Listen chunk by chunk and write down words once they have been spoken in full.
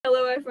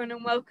everyone,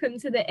 and welcome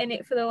to the In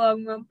It for the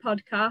Long Run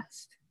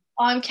podcast.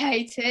 I'm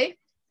Katie.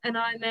 And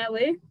I'm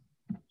Ellie.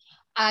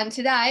 And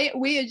today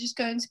we are just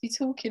going to be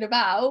talking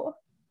about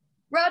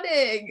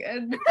running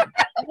and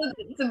other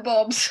bits and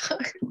bobs. You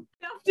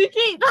have to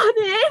keep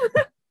that in.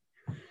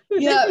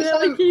 We're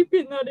definitely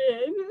keeping that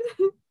in.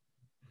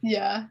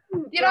 Yeah.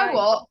 You know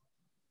what?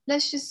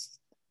 Let's just,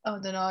 I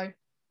don't know.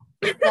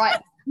 Right,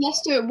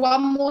 let's do it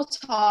one more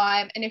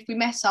time. And if we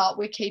mess up,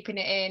 we're keeping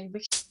it in.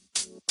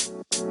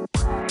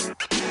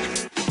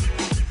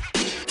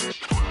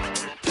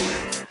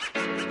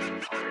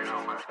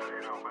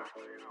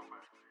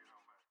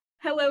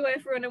 Hello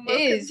everyone, and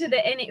welcome to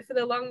the In It for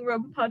the Long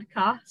Run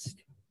podcast.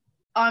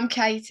 I'm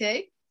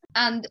Katie,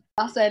 and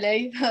that's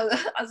Ellie.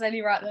 That's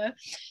Ellie right there.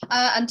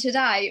 And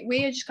today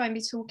we are just going to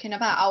be talking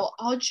about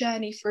our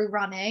journey through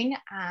running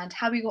and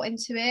how we got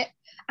into it.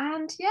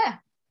 And yeah,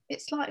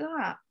 it's like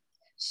that.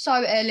 So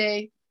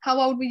Ellie, how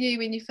old were you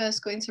when you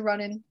first got into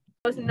running?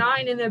 I was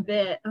 9 and a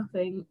bit, I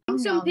think.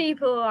 Some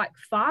people are like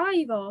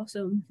 5 or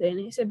something.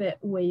 It's a bit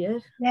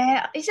weird.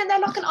 Yeah, isn't there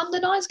like an under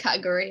 9s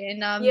category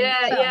in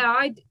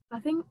I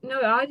think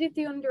I did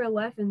the under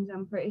 11s.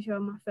 I'm pretty sure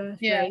my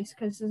first race,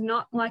 because there's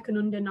not like an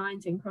under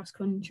 9s in cross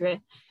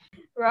country.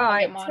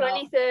 Right,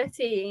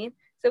 2013.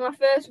 So my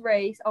first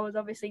race, I was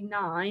obviously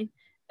 9,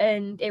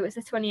 and it was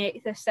the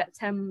 28th of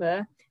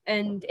September,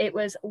 and it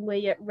was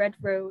Lee at Red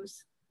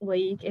Rose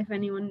League, if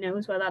anyone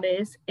knows where that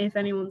is, if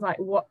anyone's like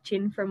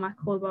watching from my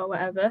club or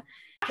whatever.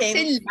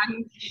 In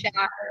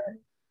Lancashire.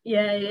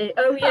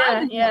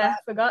 Yeah.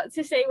 Forgot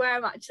to say where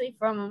I'm actually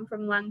from. I'm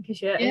from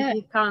Lancashire, if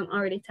you can't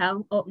already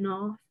tell, up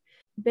north.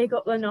 Big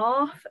up the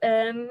north.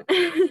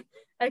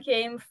 I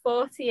came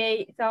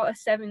 48th out of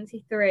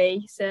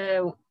 73,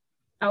 so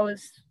I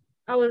was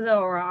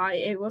all right.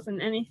 It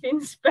wasn't anything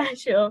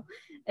special.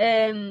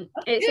 It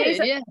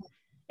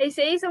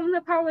says on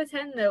the Power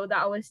 10 though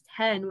that I was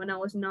 10 when I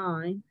was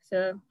 9,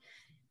 so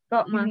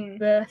got my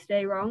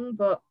birthday wrong.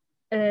 But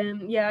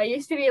I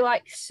used to be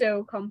like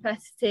so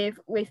competitive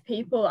with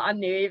people I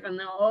knew, even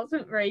though I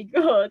wasn't very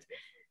good.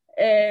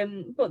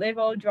 But they've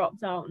all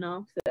dropped out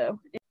now, so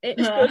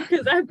it's good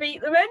because I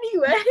beat them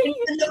anyway.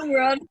 In the long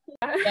run.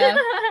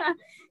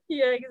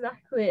 Yeah,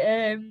 exactly.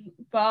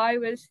 But I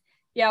was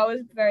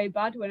very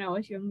bad when I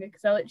was younger,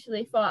 because I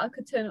literally thought I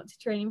could turn up to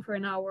training for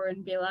an hour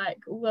and be like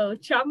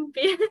world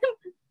champion.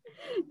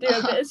 Do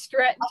a bit of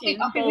stretching,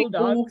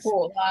 bulldogs.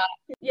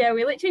 Yeah,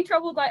 we literally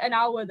travelled like an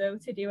hour though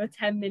to do a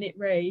 10-minute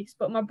race,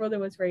 but my brother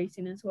was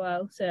racing as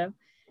well, so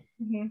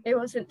it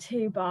wasn't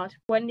too bad.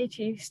 When did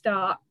you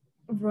start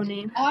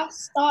running? I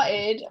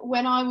started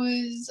when I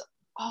was,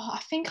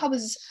 I think I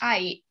was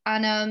 8,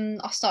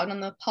 and I started on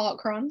the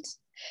park runs.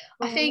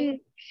 I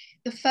think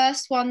the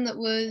first one that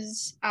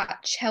was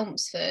at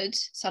Chelmsford,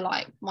 so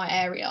like my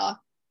area,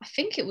 I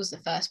think it was the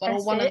first one,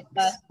 or one of the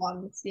first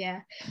ones.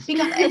 Yeah, I think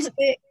I'm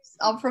Essex.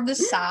 I'm from the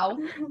south.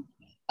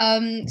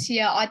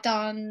 I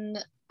done.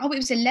 It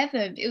was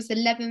 11th. It was the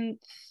 11th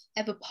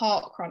ever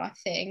park run, I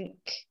think,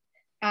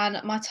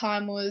 and my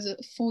time was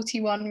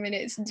 41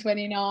 minutes and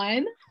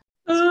 29.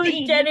 Oh,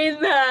 get in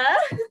there!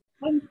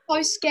 I'm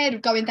so scared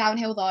of going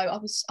downhill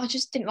though. I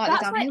just didn't like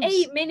the downhill. That's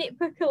like 8 minutes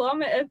per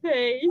kilometre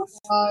pace.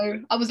 Oh,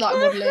 I was like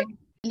waddling,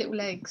 little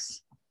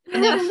legs,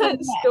 and then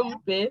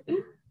stumpy.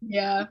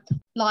 Yeah,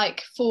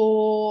 like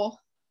for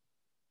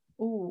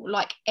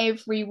like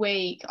every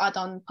week I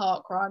done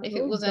park run. If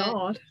it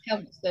wasn't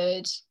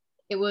Chelmsford,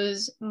 it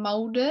was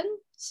Malden.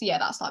 So yeah,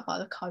 that's like by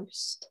the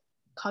coast.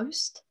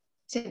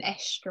 It's an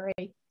estuary.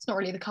 It's not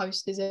really the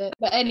coast, is it?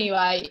 But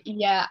anyway,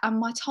 yeah, and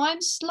my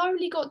time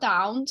slowly got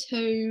down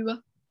to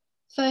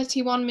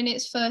 31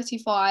 minutes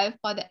 35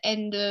 by the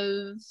end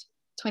of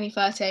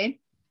 2013.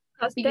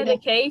 That's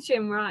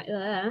dedication right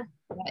there.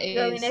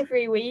 Going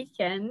every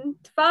weekend.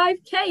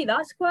 5k,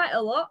 that's quite a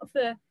lot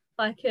for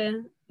like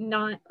a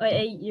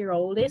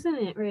 8-year-old, isn't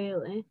it,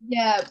 really?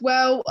 Yeah,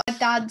 well, my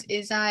dad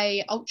is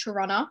a ultra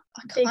runner.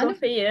 Big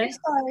up Ian.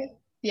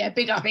 Yeah,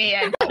 big up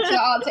Ian. Shout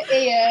out to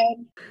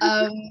Ian.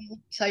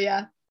 So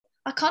yeah,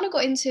 I kind of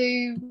got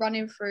into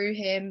running through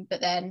him,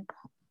 but then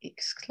it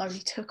slowly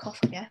took off,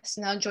 I guess.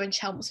 And I joined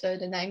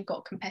Chelmsford and then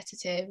got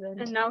competitive.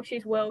 And now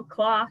she's world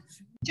class.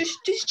 Just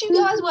you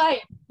guys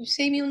wait. You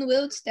see me on the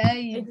world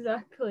stage.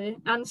 Exactly.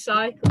 And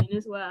cycling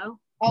as well.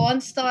 Oh,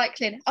 and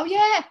cycling. Oh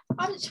yeah,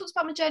 I haven't talked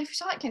about my journey through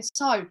cycling.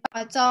 So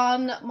I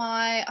done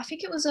I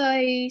think it was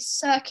a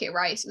circuit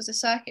race. It was a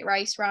circuit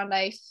race around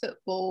a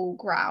football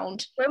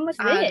ground. When was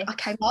this? I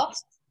came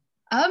last.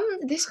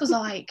 This was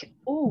like,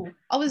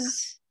 I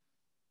was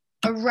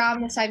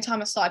around the same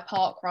time I started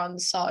park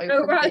runs. So right,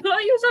 I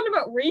thought you were talking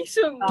about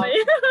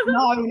recently.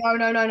 No.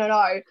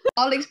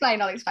 I'll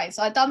explain.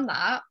 So I done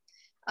that.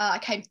 I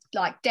came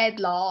like dead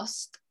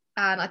last.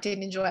 And I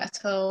didn't enjoy it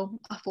at all.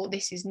 I thought,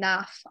 this is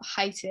naff. I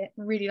hate it.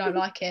 I really don't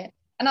like it.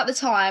 And at the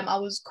time, I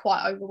was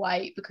quite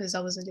overweight because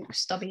I was a little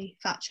stubby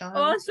fat child.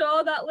 Oh, I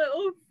saw that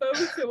little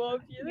photo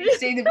of you. You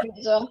see the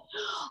picture?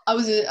 I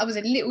was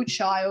a little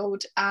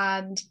child,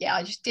 and yeah,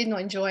 I just did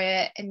not enjoy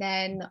it. And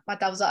then my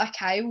dad was like,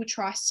 okay, we'll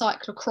try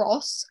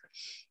cyclocross.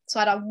 So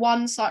I had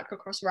one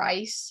cyclocross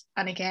race,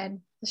 and again,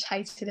 I just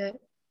hated it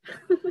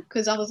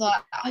because I was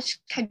like, I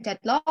just came dead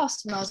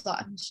last, and I was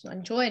like, I'm just not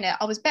enjoying it.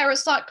 I was better at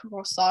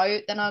cyclocross though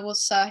than I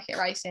was circuit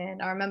racing.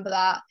 I remember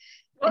that.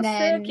 What's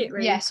circuit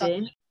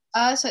racing?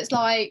 So it's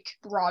like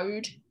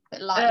road, but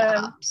like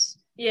laps.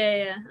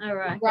 Yeah, all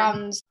right.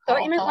 Rounds. I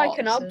thought you meant like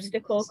an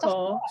obstacle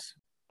course.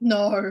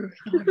 No.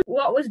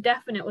 What was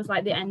definite was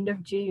like the end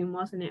of June,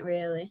 wasn't it,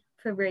 really,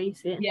 for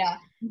racing? Yeah.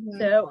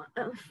 So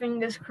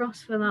fingers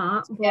crossed for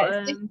that.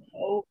 But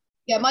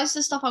yeah, most of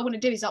the stuff I want to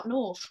do is up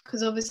north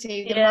because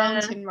obviously the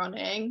mountain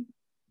running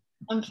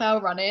and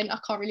fell running I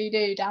can't really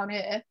do down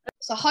here.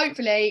 So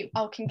hopefully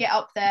I can get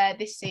up there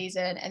this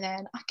season and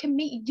then I can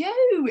meet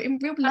you in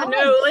real life. I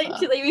know,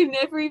 literally, we've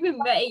never even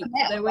met each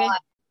other.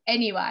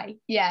 Anyway,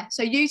 yeah.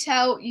 So you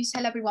tell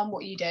everyone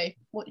what you do.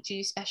 What do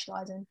you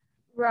specialise in?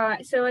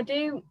 Right, so I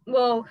do,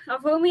 well,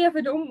 I've only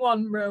ever done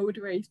one road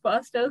race, but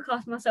I still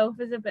class myself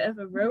as a bit of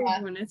a road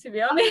runner, to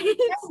be honest.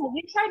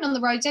 You train on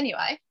the roads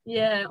anyway.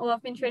 Yeah, well,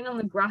 I've been training on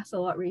the grass a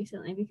lot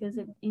recently because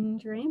of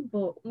injury,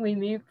 but we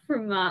moved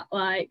from that.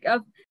 Like,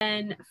 I've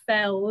been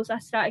fells, I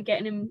started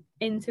getting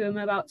into them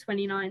about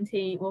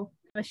 2019, well,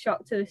 a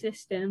shock to the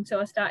system,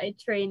 so I started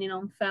training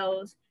on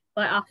fells,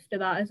 like, after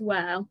that as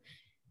well.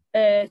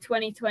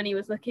 2020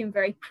 was looking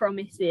very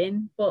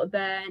promising, but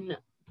then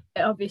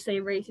obviously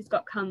races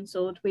got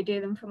cancelled. We do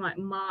them from like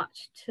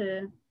March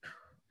to,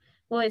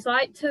 well, it's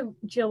like to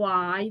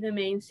July, the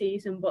main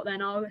season, but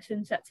then August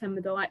and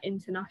September they're like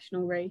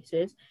international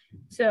races.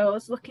 So I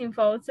was looking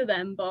forward to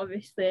them, but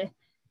obviously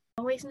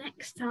always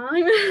next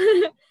time.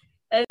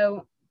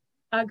 So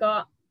I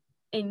got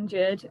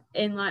injured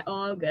in like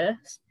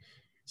August,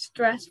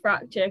 stress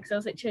fracture, because I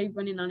was actually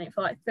running on it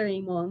for like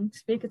 3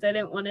 months because I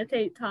didn't want to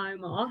take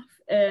time off.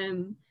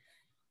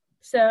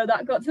 So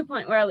that got to the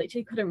point where I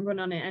literally couldn't run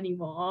on it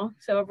anymore.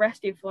 So I've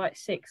rested for like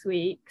 6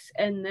 weeks,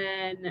 and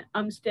then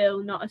I'm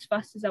still not as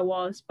fast as I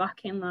was back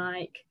in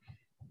like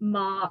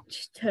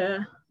March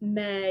to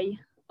May,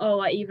 or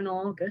like even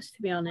August,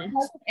 to be honest. I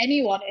don't think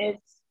anyone is.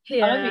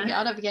 Yeah.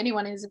 I don't think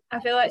anyone is. I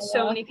feel like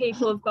so many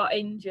people have got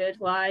injured,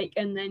 like,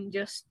 and then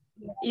just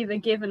either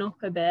given up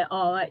a bit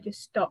or like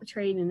just stopped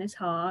training as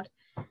hard.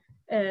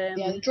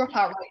 The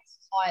dropout rate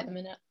is high at the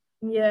minute.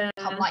 Yeah.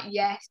 I'm like,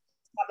 yes,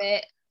 have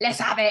it. Let's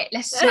have it.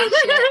 Let's smash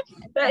it.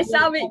 Let's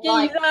have it,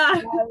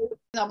 geezer.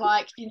 I'm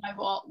like, you know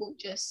what?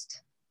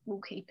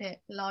 We'll keep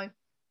it low.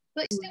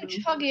 But still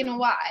chugging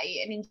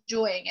away and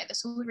enjoying it.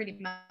 That's all that really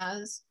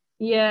matters.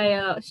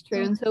 Yeah, that's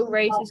true. Until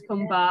races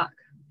come back.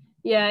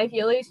 Yeah, if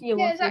you lose your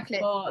love exactly.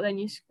 sport, then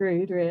you're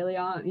screwed, really,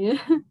 aren't you?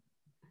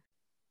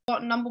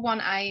 What number one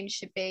aim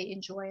should be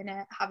enjoying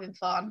it, having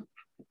fun.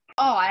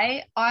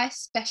 I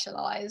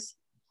specialise.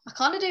 I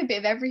kind of do a bit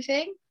of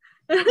everything.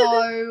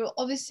 So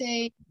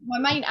obviously my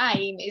main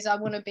aim is I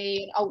want to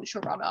be an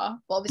ultra runner,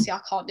 but obviously I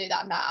can't do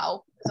that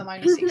now because I'm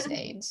only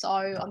 16. So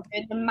I'm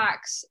doing the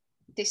max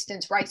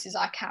distance races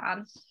I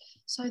can,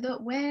 so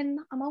that when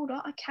I'm older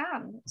I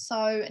can.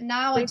 So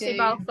now Lucy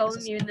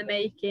Bartholomew in the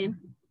making.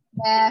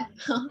 Yeah,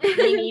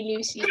 Mini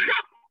Lucy.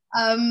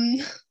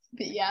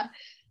 But yeah,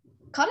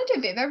 kind of do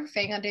a bit of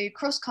everything. I do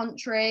cross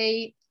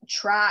country,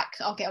 track.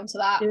 I'll get onto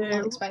that. Yeah.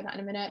 I'll explain that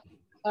in a minute.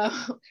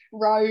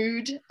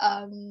 Road.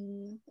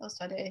 What else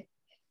do I do?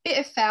 Bit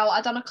of fell.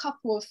 I've done a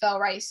couple of fell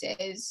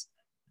races,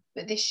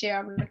 but this year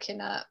I'm looking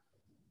at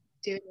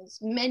doing as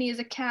many as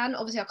I can.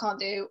 Obviously I can't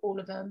do all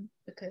of them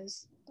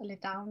because I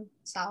live down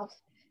south.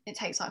 It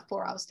takes like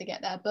 4 hours to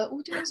get there, but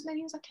we'll do as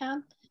many as I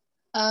can.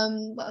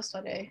 What else do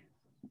I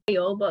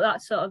do? But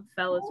that's sort of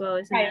fell as well,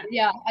 isn't it?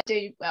 Yeah, I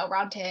do well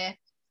around here.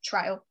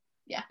 Trail.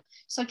 Yeah.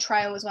 So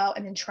trail as well,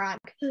 and then track.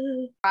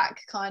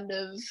 Track kind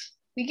of,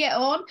 we get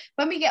on.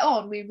 When we get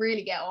on, we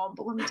really get on,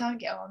 but when we don't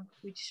get on,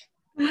 we just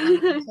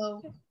go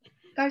through.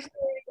 I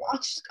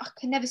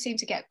can never seem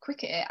to get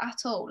quick at it at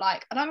all.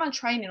 Like, I don't mind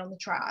training on the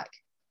track,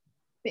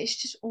 but it's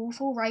just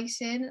awful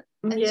racing,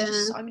 and there's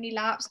just so many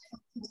laps. I'm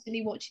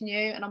constantly watching you,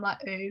 and I'm like,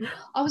 ooh.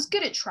 I was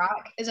good at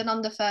track as an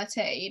under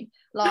 13.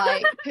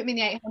 Like, put me in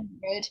the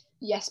 800.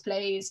 Yes,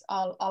 please.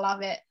 I'll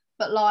have it.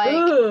 But like,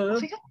 I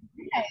think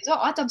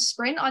I've done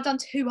sprint. I've done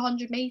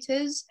 200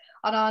 meters.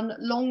 I've done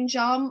long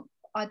jump.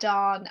 I've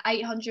done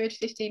 800,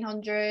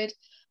 1500.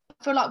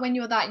 I feel like when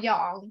you're that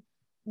young,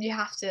 you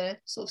have to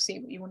sort of see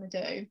what you want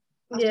to do.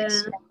 I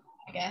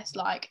guess.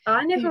 Like,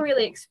 I never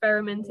really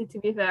experimented, to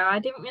be fair. I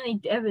didn't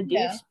really ever do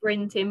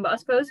sprinting, but I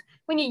suppose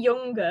when you're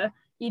younger,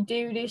 you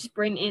do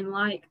sprinting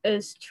like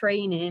as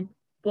training,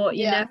 but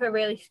you never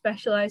really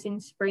specialise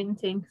in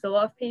sprinting, because a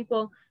lot of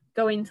people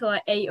go into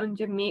like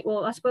 800 meters.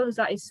 Well, I suppose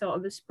that is sort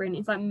of a sprint.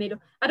 It's like middle.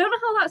 I don't know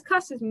how that's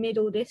classed as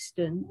middle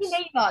distance. Me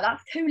neither.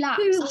 That's 2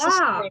 laps. 2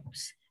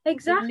 laps.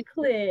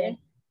 Exactly.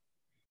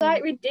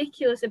 Like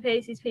ridiculous the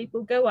paces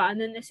people go at, and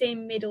then they're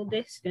saying middle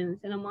distance,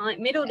 and I'm like,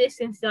 middle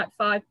distance is like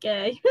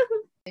 5k.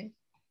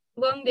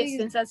 Long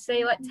distance, I'd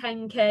say like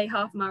 10k,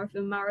 half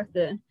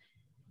marathon.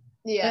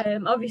 Yeah.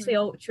 Obviously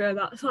ultra,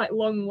 that's like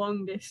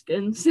long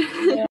distance.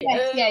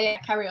 Yeah.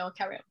 Carry on.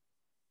 I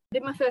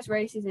did my first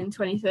races in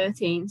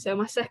 2013, so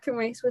my second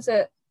race was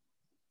at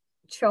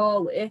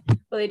Chorley,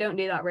 but they don't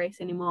do that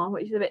race anymore,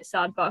 which is a bit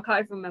sad, but I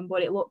can't even remember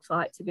what it looks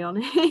like, to be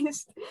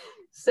honest.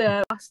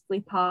 So Astley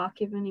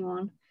Park, if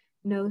anyone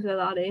knows where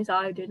that is,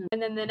 I didn't.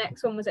 And then the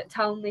next one was at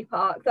Townley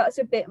Park. That's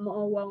a bit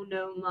more well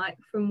known, like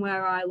from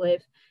where I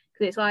live,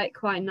 because it's like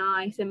quite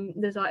nice and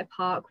there's like a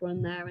park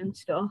run there and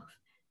stuff.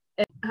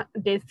 I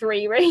did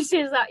 3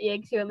 races that year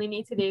because you only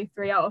need to do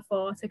 3 out of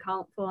 4 to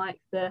count for like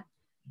the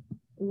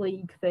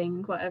league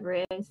thing, whatever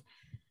it is.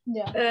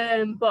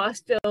 Yeah. But I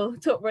still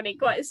took running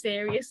quite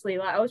seriously.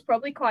 Like I was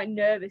probably quite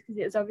nervous because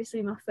it was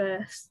obviously my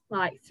first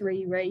like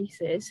 3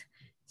 races.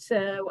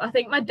 So I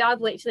think my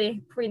dad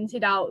literally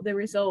printed out the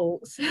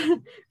results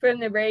from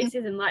the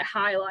races and like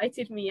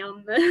highlighted me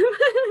on them.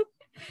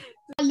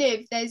 I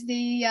live, there's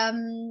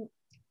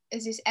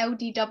this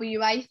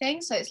LDWA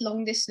thing, so it's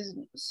long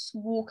distance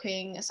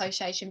walking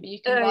association, but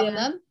you can run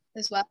them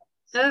as well.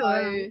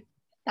 So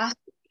that's,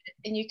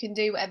 and you can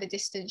do whatever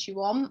distance you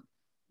want.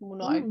 Well,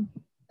 no,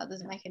 that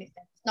doesn't make any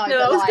sense. No,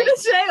 I was gonna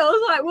say, I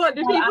was like, what,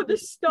 do people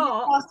just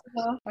stop?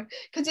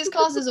 Because it's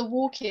classed as a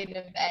walking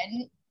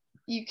event,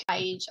 you can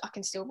age, I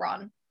can still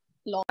run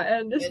long. I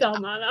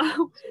understand that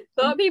now.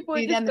 A lot of people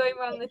are just going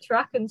around the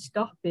track and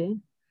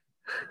stopping.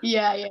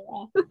 Yeah.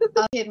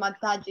 My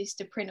dad used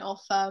to print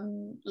off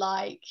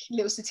like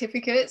little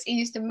certificates. He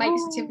used to make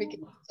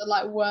certificates of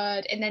like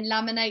Word and then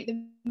laminate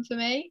them for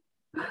me.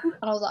 And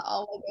I was like,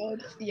 oh my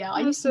god, yeah, I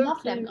used to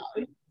love them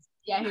though.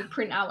 Yeah, he'd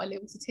print out a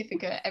little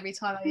certificate every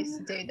time I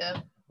used to do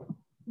them.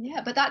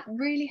 Yeah, but that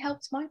really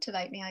helped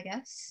motivate me, I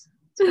guess.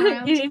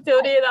 Can you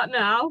still do that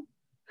now?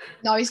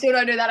 No, he still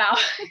don't do that now.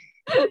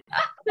 It'd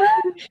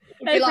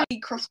be like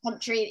cross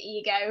country, there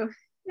you go.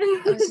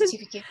 Have a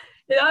certificate.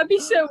 That'd be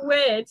so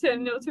weird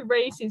turning up to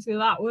races with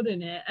that,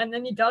 wouldn't it? And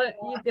then you'd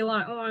be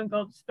like, oh my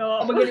god,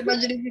 stop. I'm gonna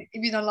imagine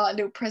if you done like a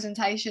little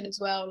presentation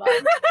as well,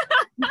 like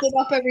good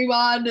up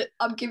everyone,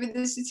 I'm giving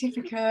the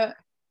certificate.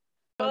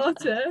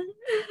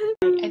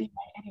 Anyway.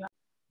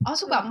 I'll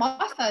talk about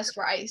my first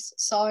race.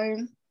 So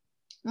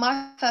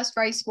my first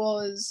race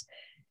was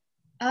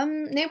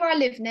near where I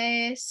live,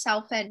 near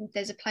Southend.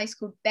 There's a place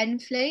called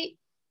Benfleet.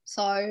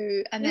 So,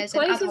 and there's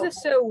places are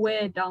so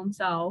weird down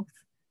south.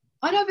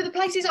 I know, but the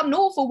places up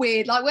north are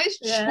weird. Like, where's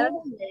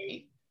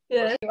Chorley?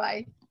 Yeah.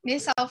 Anyway, near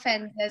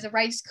Southend, there's a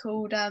race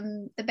called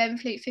the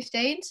Benfleet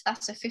 15. So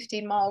that's a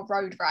 15-mile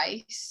road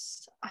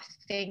race. I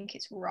think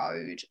it's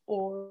road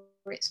or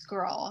it's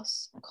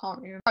grass. I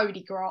can't remember.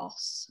 Roady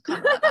grass, kind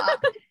of like that.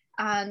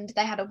 And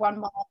they had a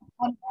 1-mile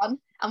fun run,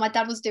 and my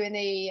dad was doing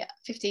the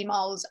 15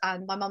 miles,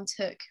 and my mum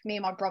took me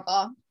and my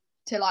brother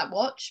to like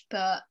watch.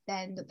 But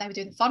then they were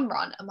doing the fun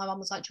run, and my mum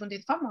was like, "Do you want to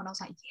do the fun run?" I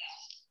was like, "Yeah."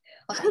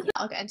 I was like, yeah,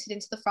 I'll get entered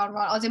into the front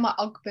run. I was in my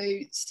UGG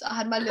boots. I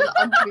had my little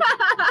UGG boots.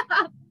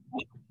 I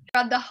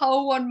ran the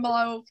whole 1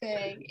 mile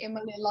thing in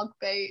my little UGG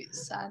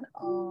boots, and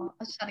I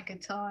just had a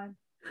good time.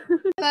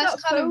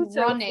 First time of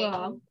running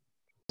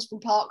was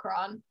from Park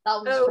Run.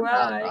 That was from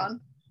Park Run.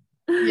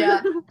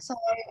 Yeah. So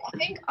I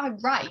think I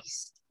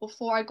raced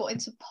before I got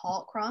into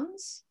park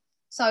runs.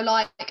 So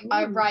like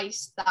I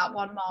raced that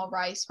 1 mile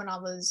race when I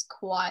was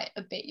quite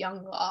a bit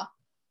younger,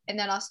 and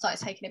then I started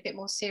taking it a bit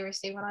more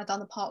seriously when I done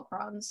the park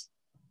runs.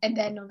 And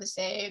then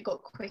obviously it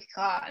got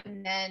quicker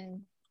and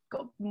then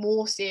got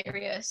more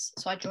serious.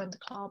 So I joined the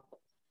club.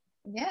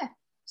 Yeah,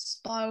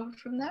 spiraled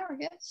from there, I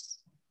guess.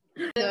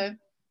 So,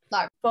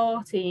 like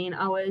 14,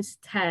 I was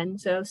 10,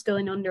 so still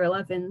in under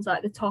 11s,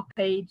 like the top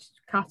age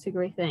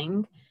category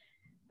thing.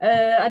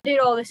 I did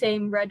all the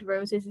same red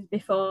roses as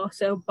before,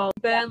 so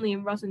Burnley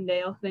and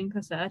Rosendale, I think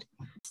I said.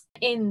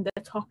 In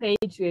the top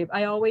age group,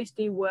 I always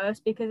do worse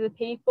because the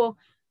people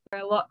are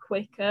a lot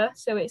quicker,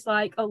 so it's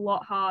like a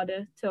lot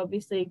harder to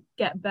obviously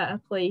get better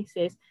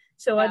places.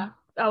 So I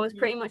was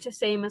pretty much the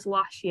same as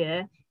last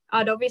year.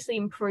 I'd obviously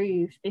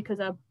improved because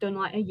I've done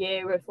like a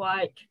year of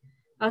like,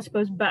 I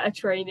suppose, better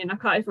training. I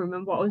can't even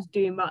remember what I was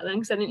doing back then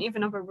because I didn't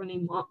even have a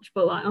running watch,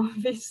 but like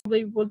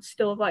obviously would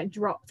still have like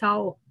dropped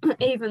out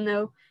even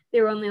though they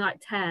were only like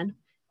 10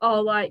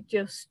 or like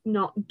just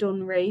not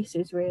done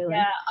races really.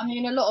 Yeah, I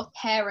mean a lot of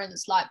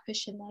parents like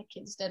pushing their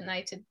kids, don't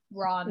they, to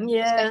run.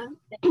 Yeah.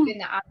 Especially in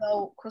the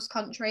adult cross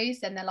countries,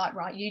 then they're like,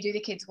 right, you do the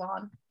kids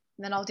one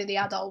and then I'll do the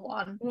adult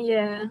one.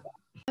 Yeah.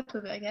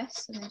 With it, I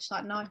guess. And then she's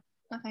like, no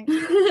thanks.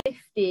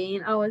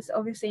 15, I was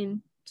obviously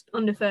in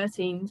under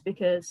 13s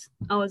because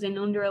I was in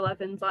under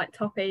 11s, like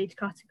top age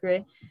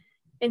category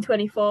in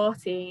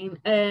 2014.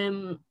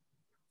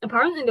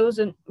 Apparently there was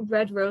a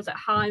red rose at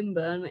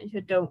Hyndburn, which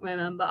I don't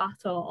remember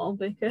at all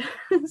because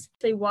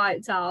they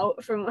wiped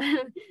out from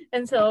when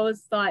until I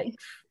was like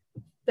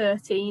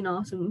 13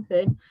 or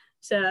something.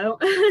 So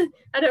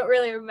I don't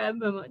really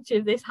remember much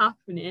of this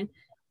happening.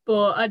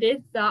 But I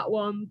did that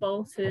one,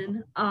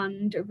 Bolton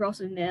and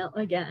Rosendale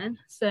again.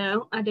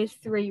 So I did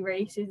 3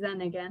 races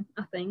then again,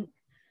 I think.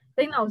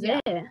 I think that was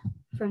it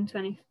from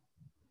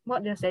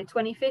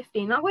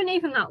 2015. That wasn't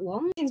even that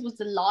long. Was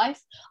the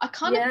life. I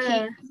kind of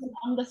peaked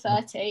under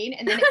 13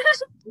 and then it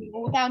was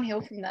all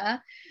downhill from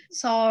there.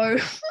 So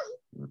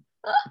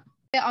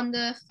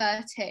under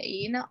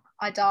 13,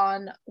 I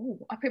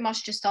pretty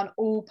much just done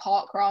all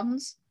park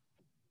runs.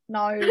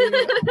 No.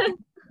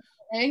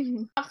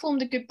 That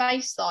formed a good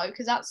base though,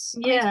 because that's,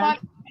 I mean, 5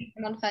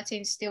 and under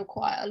 13 is still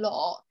quite a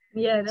lot.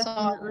 Yeah,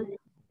 definitely.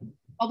 So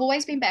I've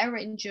always been better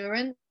at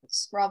endurance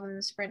rather than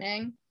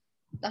sprinting.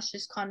 That's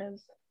just kind of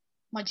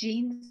my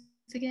genes,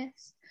 I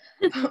guess.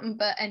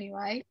 But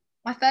anyway,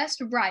 my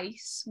first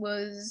race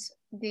was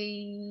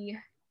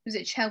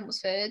at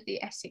Chelmsford,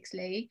 the Essex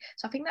League.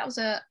 So I think that was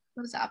I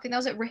think that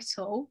was at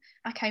Writtle.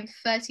 I came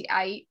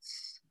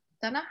 38th.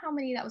 Don't know how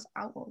many that was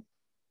out of.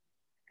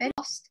 I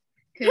lost.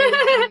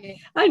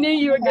 I knew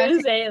you were going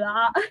to say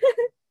that.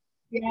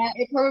 Yeah,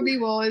 it probably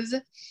was.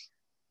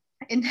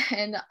 And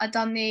then I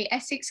done the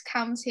Essex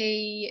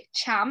County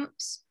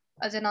Champs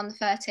as an under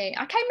 13.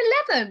 I came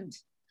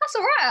 11th. That's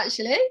all right,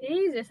 actually.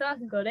 Jesus,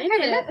 that's good, isn't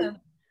it?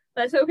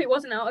 Let's hope it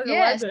wasn't out of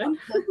 11.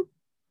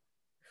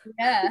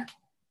 Yeah,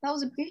 that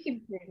was a big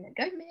improvement.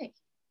 Go me.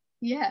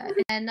 Yeah,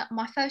 and then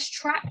my first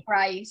track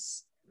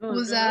race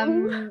was at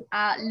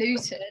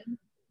Luton,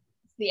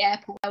 the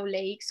Airport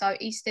League, so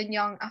Eastern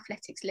Young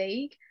Athletics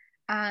League,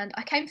 and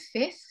I came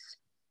 5th.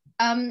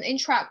 In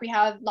track we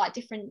have like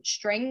different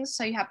strings,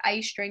 so you have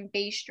A string,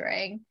 B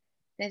string,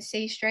 then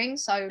C string.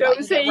 So don't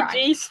like, say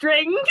G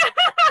string.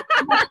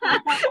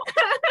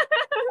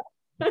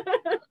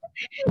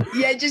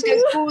 Yeah, it just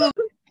goes all.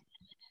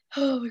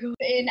 Oh my god!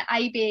 In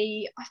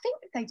AB, I think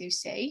they do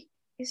C.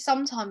 It's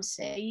sometimes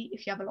C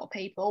if you have a lot of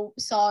people.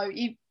 So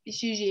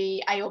it's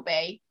usually A or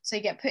B. So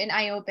you get put in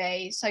A or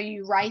B. So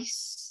you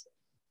race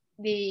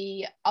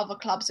the other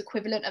club's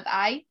equivalent of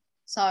A.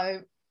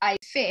 So A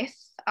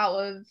 5th out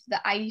of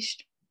the A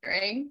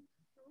string.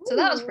 So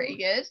that was pretty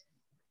good.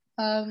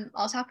 I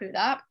was happy with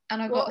that. And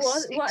I got a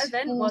 6:14. What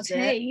event was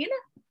it?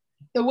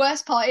 The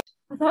worst part is,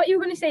 I thought you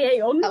were going to say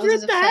 800. that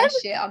was the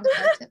first year under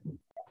 13.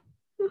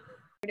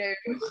 No.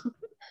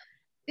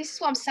 This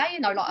is what I'm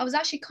saying though. Like I was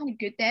actually kind of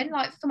good then.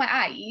 Like for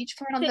my age,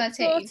 for an under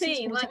 13.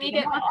 6:14. Let me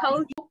get my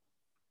calculator.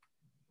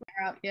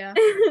 Yeah.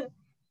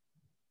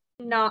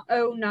 Not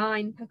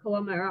 09 per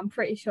kilometre. I'm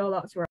pretty sure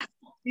that's right.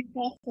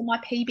 For my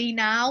PB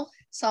now,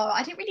 so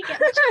I didn't really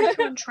get much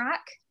quicker on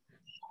track.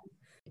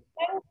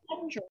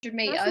 100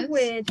 meters. That's a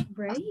weird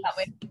race.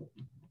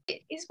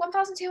 Is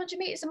 1,200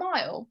 meters a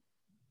mile?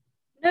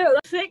 No,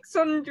 that's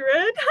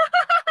 600.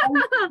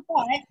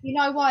 You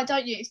know why,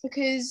 don't you? It's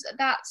because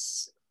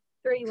that's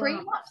 3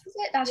 laps, is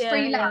it? That's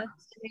 3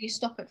 laps. You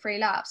stop at 3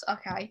 laps.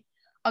 Okay.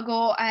 I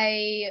got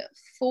a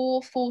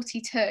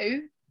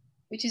 4:42,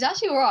 which is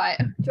actually all right.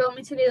 Do you want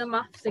me to do the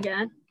maths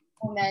again?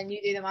 And then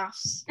you do the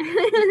maths.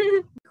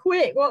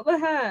 Quick, what the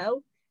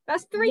hell?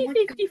 That's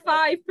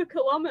 355 per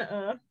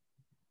kilometre.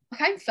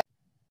 Okay,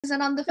 as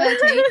an under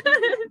 13.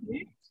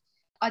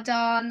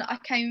 I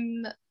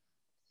came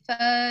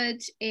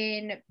 3rd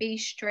in B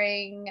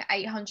string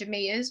 800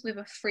 meters with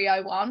a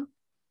 3:01.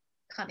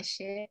 Kind of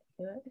shit,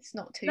 but it's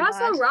not too That's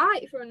bad. all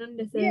right for an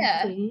under 13.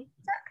 Yeah,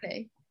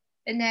 exactly.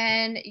 And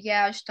then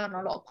I've just done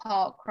a lot of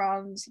park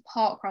runs.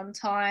 Park run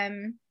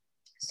time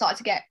started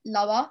to get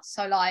lower,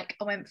 so like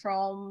I went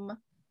from,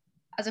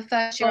 as a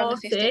first year under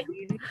 15.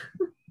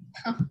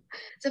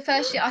 So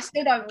first year, I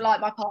still don't like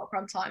my park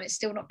run time. It's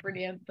still not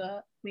brilliant,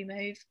 but we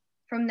move.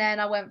 From then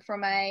I went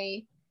from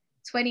a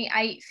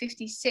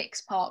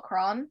 28:56 park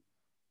run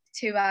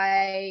to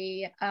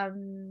a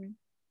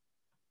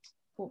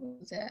what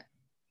was it?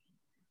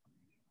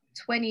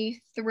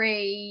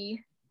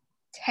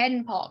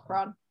 23:10 park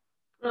run.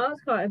 Oh,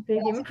 that's quite a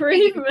big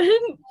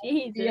improvement.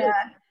 Jesus.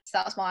 Yeah. So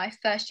that was my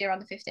first year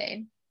under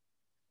 15.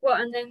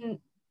 What, and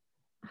then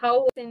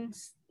how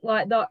since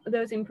like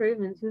those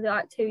improvements, was it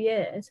like 2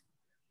 years?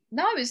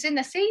 No, it was in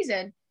the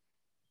season.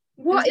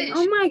 What?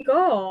 Oh my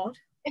god.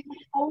 In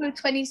the whole of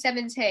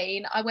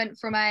 2017, I went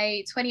from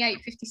a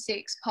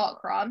 28:56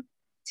 park run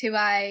to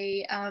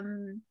a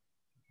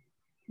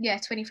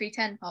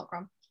 23:10 park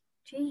run.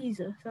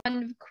 Jesus.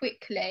 Kind of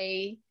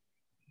quickly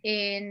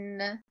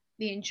in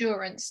the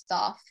endurance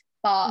stuff,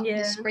 but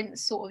the sprint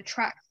sort of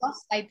track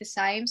stayed the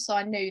same, so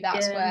I knew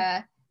that's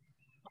where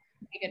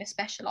we're going to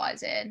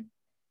specialise in.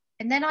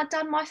 And then I'd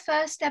done my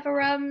first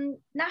ever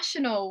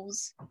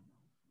nationals.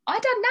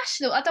 I'd done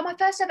my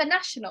first ever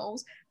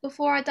nationals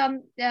before I'd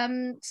done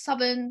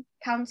Southern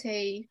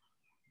County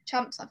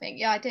Champs, I think.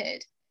 Yeah, I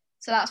did.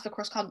 So that's for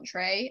cross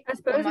country. I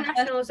suppose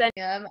nationals then.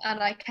 And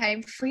I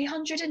came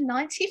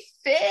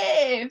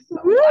 395th.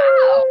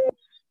 Wow.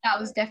 That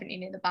was definitely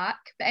near the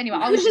back. But anyway,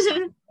 I was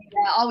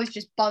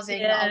just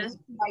buzzing. Yeah. I was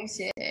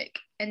basic.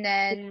 And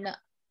then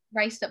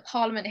raced at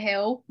Parliament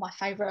Hill, my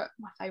favourite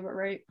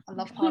route. I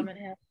love Parliament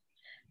Hill.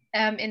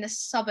 In the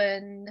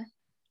Southern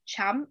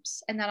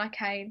Champs, and then I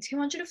came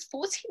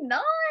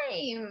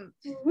 249.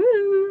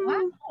 Woo.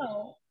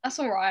 Wow, that's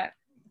all right.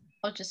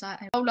 I was just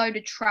like a whole load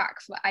of track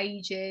for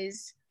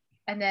ages,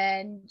 and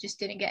then just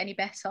didn't get any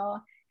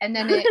better. And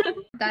then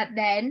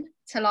then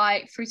to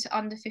like through to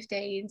under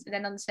 15s and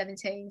then under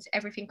 17s,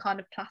 everything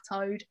kind of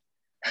plateaued.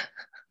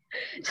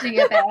 Didn't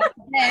get better.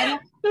 Then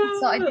I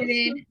started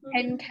doing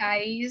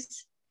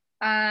 10Ks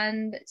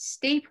and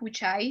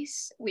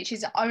steeplechase, which is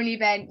the only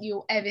event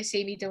you'll ever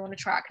see me do on a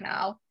track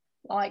now.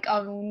 Like, I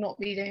will not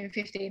be doing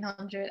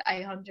 1,500,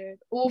 800,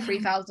 or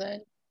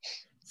 3,000.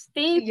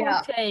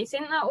 Steeplechase,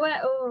 isn't that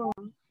where? Oh,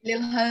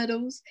 little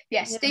hurdles.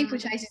 Yeah, Yeah.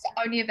 steeplechase is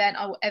the only event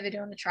I will ever do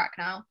on the track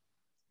now.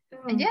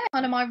 And yeah,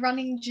 kind of my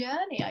running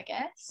journey, I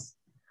guess.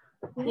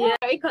 Yeah,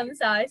 very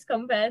concise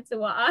compared to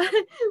what I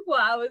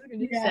was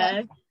going to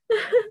say.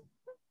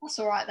 That's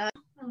all right, though.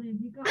 Have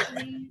you got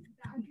the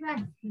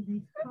address for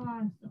this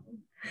parcel?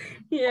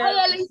 Yeah.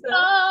 Hi,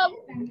 Elisa.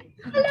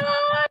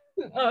 Hello.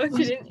 Oh,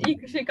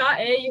 she can't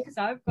hear you because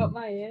I've got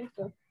my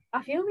earphone.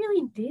 I feel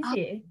really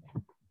dizzy.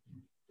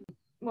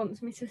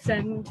 Wants me to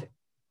send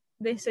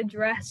this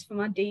address for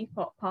my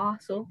Depop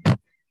parcel.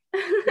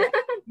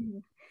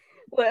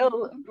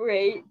 Little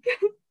break.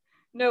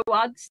 No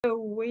ads, so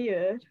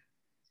weird.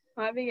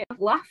 Might be getting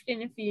laughed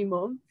in a few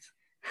months.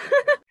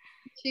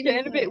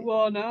 Getting a bit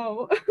worn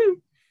out.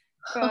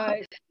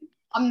 Right.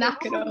 I'm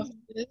knackered after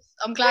this.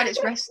 I'm glad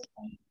it's rest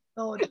time.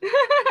 God.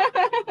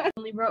 I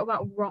only wrote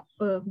about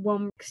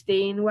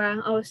 116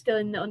 where I was still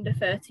in the under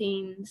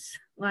 13s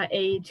like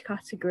age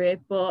category,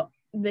 but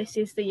this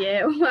is the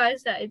year where I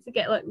started to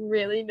get like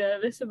really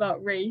nervous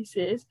about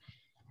races,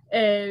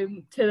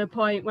 to the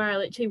point where I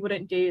literally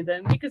wouldn't do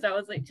them because I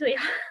was literally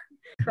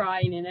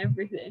crying and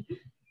everything,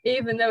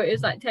 even though it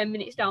was like 10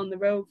 minutes down the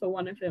road for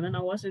one of them and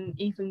I wasn't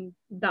even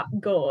that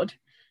good.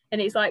 And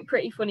it's like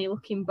pretty funny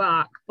looking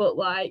back, but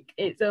like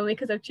it's only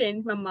because I've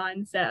changed my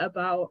mindset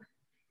about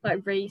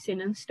like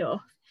racing and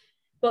stuff.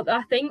 But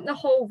I think the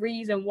whole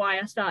reason why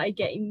I started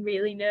getting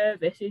really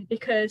nervous is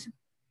because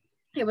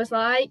it was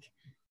like,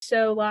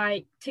 so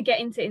like to get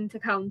into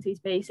inter-counties,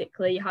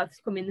 basically you have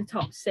to come in the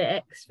top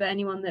 6 for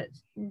anyone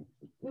that's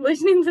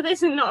listening to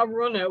this and not a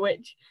runner,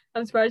 which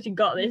I'm surprised you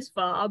got this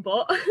far,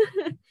 but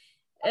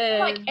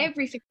like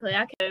everything.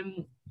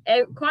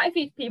 Quite a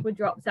few people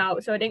dropped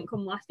out, so I didn't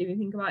come last if you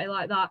think about it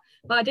like that.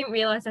 But I didn't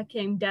realise I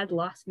came dead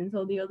last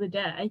until the other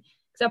day,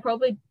 because I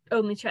probably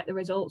only checked the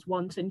results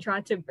once and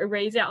tried to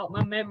erase it out of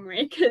my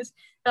memory, because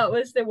that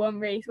was the one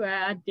race where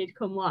I did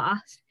come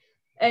last.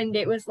 And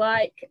it was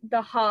like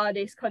the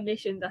hardest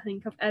conditions I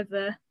think I've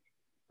ever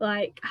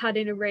like had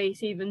in a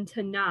race, even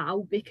to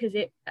now, because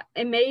it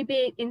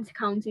maybe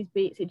inter-counties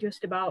beats it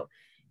just about.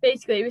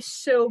 Basically, it was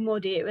so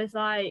muddy. It was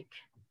like,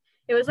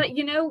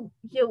 you know,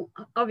 you'll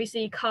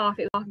obviously calf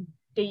it off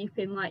deep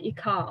in like your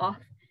calf.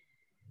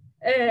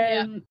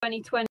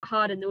 2020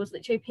 hard, and there was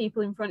literally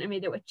people in front of me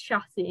that were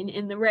chatting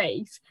in the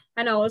race,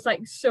 and I was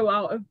like so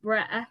out of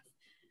breath.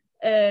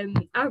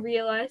 I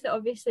realised that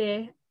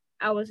obviously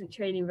I wasn't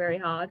training very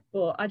hard,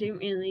 but I didn't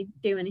really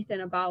do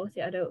anything about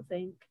it, I don't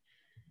think.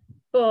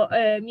 But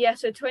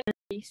so 20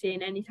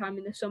 racing anytime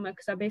in the summer,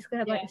 because I basically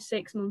had like a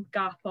 6-month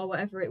gap or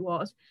whatever it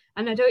was,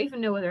 and I don't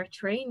even know whether I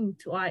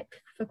trained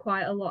like for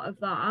quite a lot of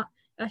that.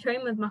 I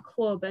trained with my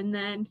club, and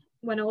then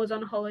when I was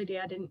on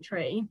holiday I didn't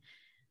train.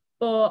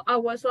 But I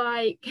was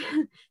like,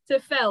 to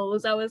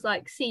Fells, I was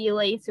like, see you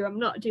later, I'm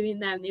not doing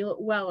them, they look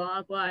well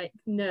hard, like,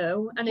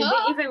 no. And I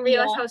didn't even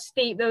realise how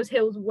steep those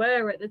hills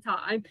were at the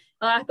time.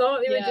 I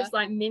thought they were just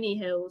like mini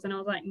hills, and I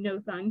was like, no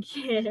thank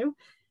you.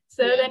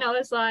 So then I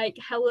was like,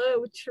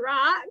 hello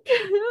track.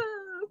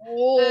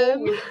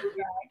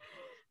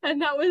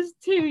 And that was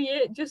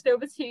just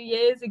over 2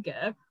 years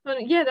ago.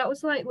 And yeah, that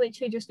was like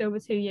literally just over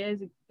 2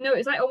 years ago. No,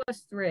 it's like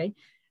almost 3.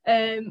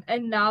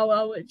 And now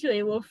I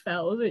literally love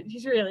Fells, which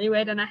is really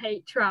weird, and I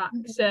hate track.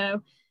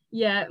 So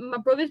yeah, my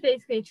brother's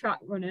basically a track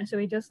runner, so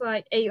he does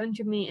like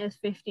 800 meters,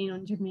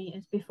 1500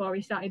 meters before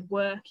he started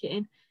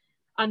working,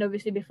 and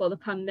obviously before the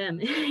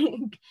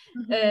pandemic.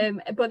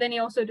 But then he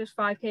also does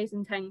 5Ks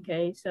and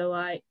 10Ks, so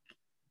like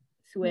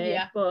it's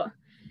weird. But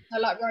I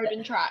like road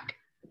and track.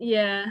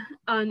 Yeah,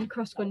 and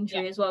cross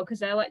country as well, because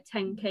they're like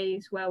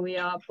 10Ks where we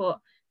are, but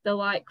they're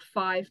like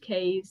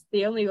 5Ks.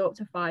 They only go up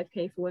to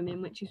 5K for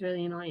women, which is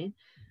really annoying.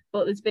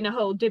 But there's been a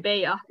whole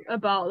debate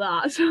about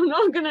that, so I'm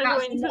not going to go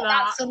into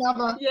that.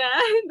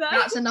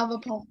 That's another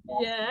point.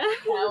 Yeah.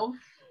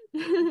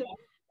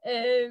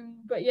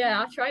 But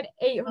yeah, I tried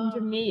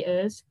 800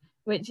 meters,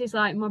 which is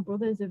like my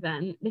brother's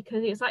event,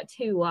 because it's like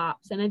 2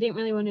 laps, and I didn't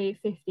really want to do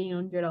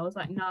 1500. I was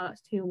like, no,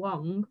 that's too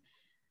long.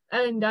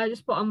 And I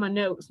just put on my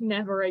notes,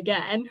 never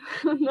again.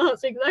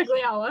 That's exactly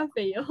how I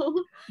feel.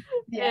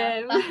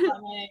 That's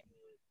funny.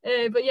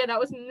 But yeah, that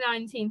was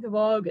 19th of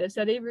August.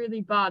 I did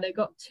really bad. I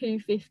got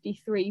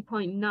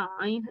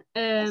 253.9.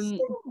 That's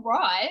still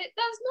right.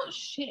 That's not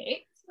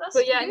shit.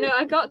 But yeah, no,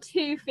 I got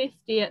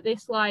 250 at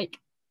this like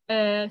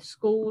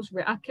schools.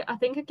 I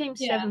think I came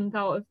 7th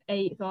out of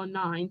 8th or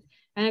 9th.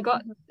 And I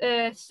got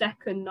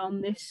 2nd on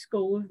this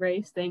schools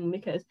race thing,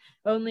 because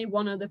only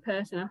one other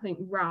person I think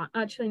ran.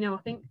 Actually, no,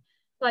 I think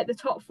like the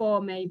top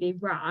 4 maybe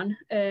ran.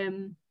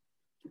 And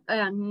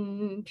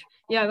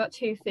yeah, I got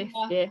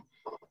 250.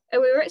 We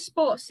were at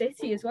Sports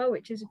City as well,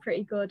 which is a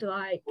pretty good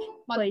like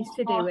place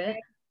to do it.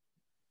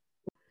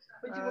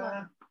 What do you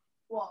want?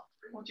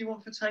 What do you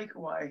want for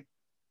takeaway?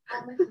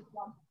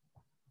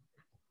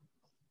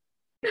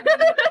 Can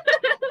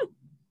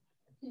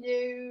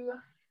you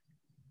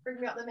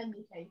bring me up the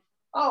menu, please?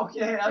 Oh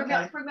yeah,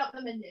 okay. Bring me up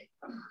the menu.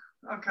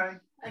 Okay.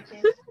 Thank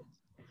you.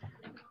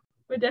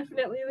 We're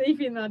definitely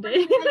leaving that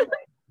day.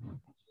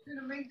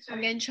 I'm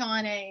getting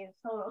Chinese.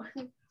 Hold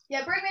on.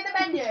 Yeah, bring me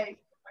the menu. Okay.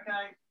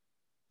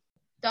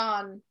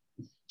 Done.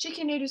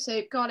 Chicken noodle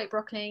soup, garlic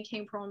broccoli, and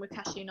king prawn with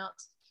cashew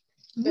nuts.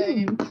 Mm.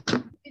 Boom.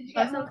 Did you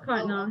That get sounds that?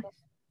 quite nice.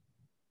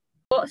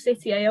 Sport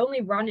City, I only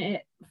ran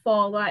it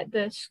for like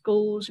the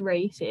schools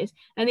races,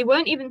 and they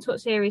weren't even too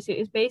serious. It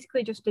was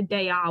basically just a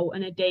day out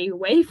and a day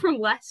away from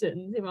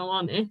lessons, if I'm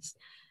honest.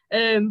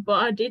 But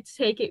I did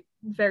take it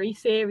very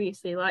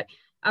seriously. Like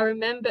I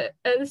remember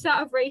at the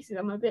start of races,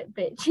 I'm a bit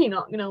bitchy,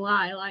 not gonna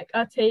lie. Like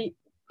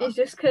it's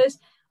just because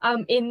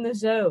I'm in the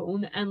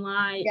zone and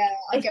like Yeah,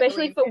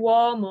 especially for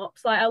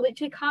warm-ups, like I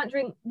literally can't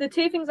drink. The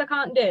two things I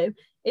can't do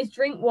is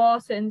drink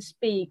water and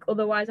speak,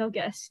 otherwise I'll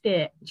get a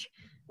stitch.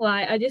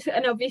 Like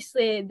and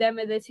obviously them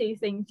are the two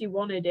things you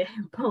want to do,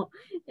 but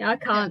yeah, I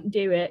can't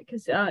do it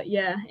because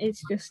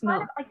it's just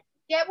not. I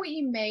get what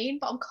you mean,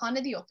 but I'm kind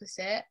of the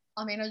opposite.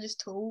 I mean, I just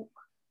talk.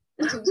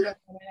 I talk to everyone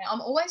in it.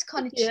 I'm always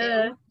kind of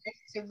chill. If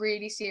it's a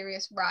really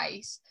serious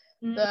race,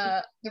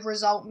 the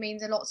result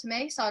means a lot to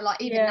me. So like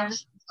even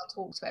nationals, I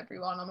talk to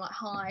everyone. I'm like,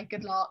 hi,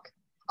 good luck.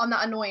 I'm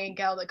that annoying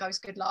girl that goes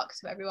good luck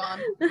to everyone.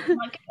 I'm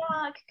like,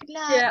 good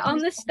luck. Yeah, on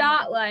the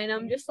start line,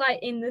 I'm just like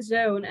in the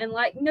zone. And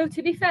like, no,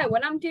 to be fair,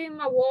 when I'm doing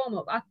my warm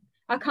up,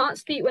 I can't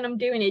speak when I'm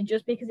doing it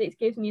just because it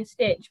gives me a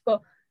stitch. But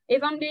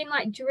if I'm doing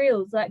like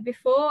drills, like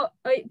before,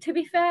 to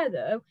be fair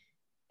though,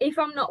 if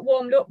I'm not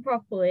warmed up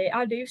properly,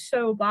 I do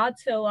so bad.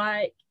 So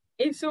like,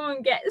 if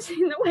someone gets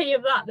in the way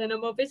of that, then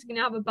I'm obviously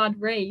gonna have a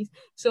bad race.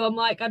 So I'm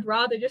like, I'd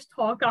rather just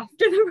talk after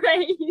the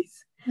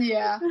race.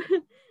 Yeah,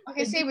 I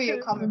can see where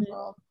you're coming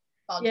from.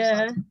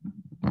 Yeah.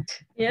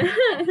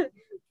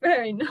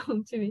 Very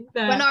known to be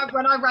fair. When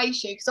I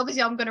race you, because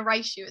obviously I'm gonna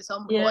race you at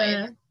some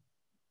point,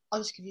 I'll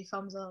just give you a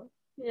thumbs up.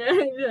 Yeah.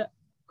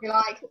 You're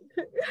like,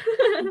 good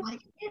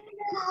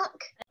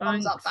luck.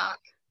 Thumbs up back.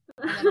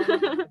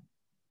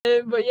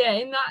 But yeah,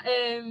 in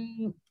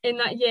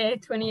that year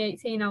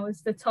 2018, I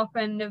was the top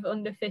end of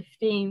under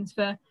 15s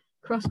for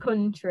cross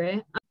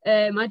country.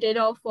 I did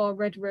all 4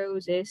 red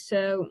roses,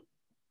 so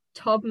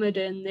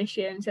Todmorden this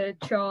year instead of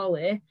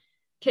Charlie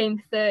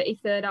came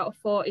 33rd out of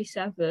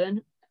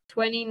 47,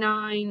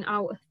 29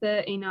 out of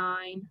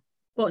 39,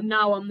 but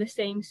now I'm the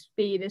same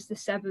speed as the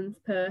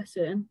 7th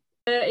person,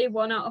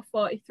 31 out of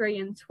 43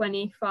 and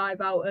 25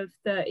 out of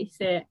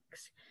 36.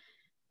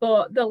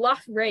 But the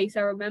last race, I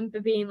remember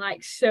being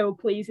like so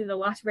pleased with the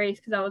last race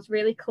because I was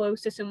really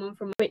close to someone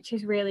from, which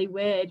is really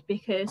weird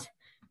because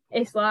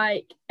it's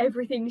like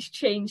everything's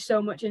changed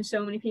so much and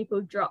so many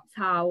people dropped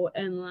out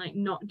and like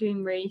not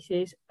doing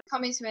races.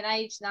 Coming to an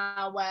age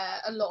now where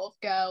a lot of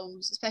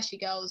girls, especially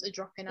girls, are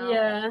dropping out.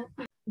 Yeah,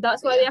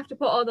 that's why they have to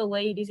put all the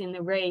ladies in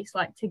the race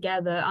like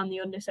together and the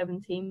under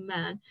 17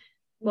 men.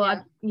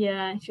 But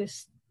it's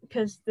just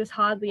because there's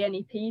hardly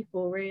any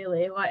people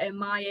really. Like at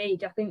my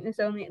age, I think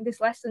there's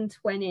less than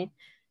 20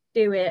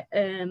 do it.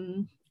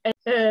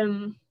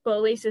 But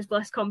at least there's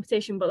less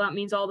competition. But that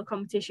means all the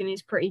competition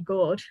is pretty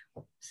good.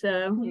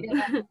 So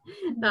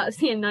that's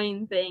the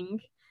annoying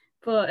thing.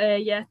 But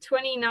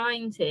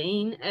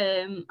 2019,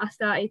 I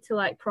started to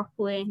like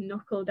properly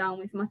knuckle down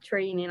with my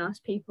training, as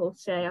people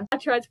say. I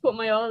tried to put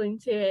my all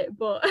into it,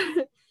 but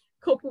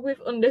coupled with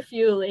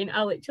underfueling,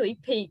 I literally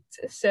peaked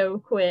so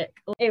quick.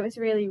 It was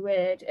really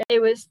weird. It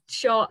was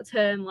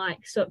short-term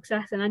like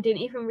success, and I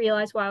didn't even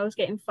realize why I was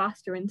getting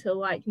faster until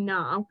like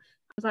now.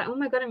 I was like, oh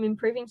my god, I'm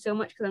improving so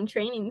much because I'm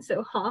training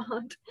so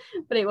hard.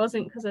 But it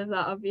wasn't because of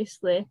that,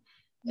 obviously.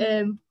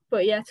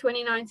 But yeah,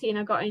 2019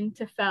 I got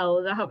into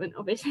Fells. I haven't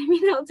obviously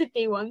been able to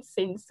do one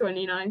since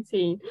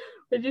 2019,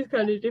 which is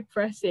kind of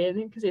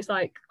depressing because it's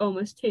like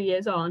almost 2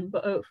 years on.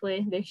 But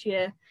hopefully this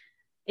year,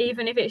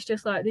 even if it's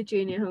just like the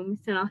Junior Home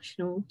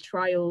International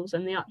trials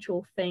and the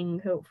actual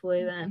thing,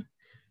 hopefully then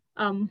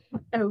I'm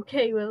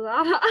okay with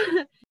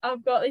that.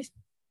 I've got this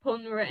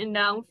pun written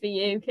down for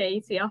you,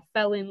 Katie. I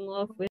fell in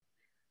love.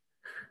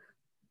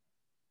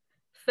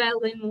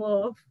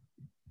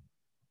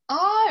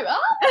 Oh!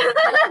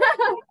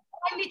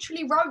 I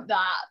literally wrote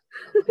that.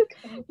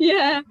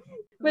 Yeah.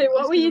 Wait,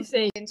 what were you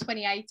saying? In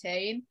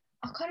 2018,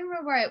 I can't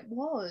remember where it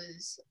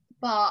was,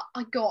 but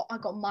I got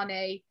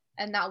money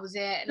and that was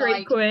it.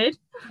 £3.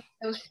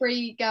 There was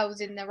 3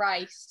 girls in the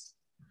race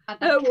and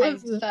I came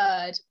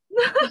third.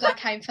 Because I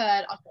came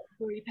third, I got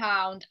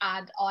 £3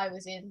 and I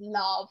was in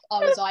love. I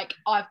was like,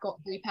 I've got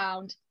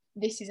 £3.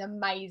 This is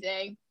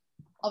amazing.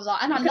 I was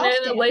like, and I loved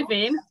it. Earn a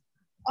living.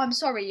 I'm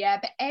sorry,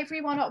 but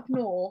everyone up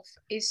north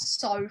is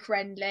so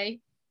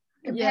friendly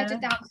compared to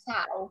down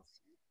south.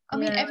 I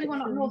mean,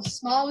 everyone up north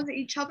smiles at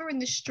each other in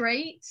the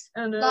streets.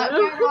 Like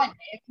where I live,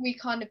 we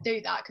kind of do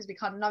that because we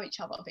kind of know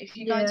each other. But if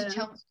you go into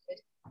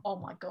Chelmsford, oh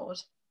my god,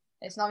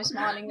 there's no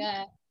smiling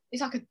there.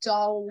 It's like a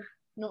dull,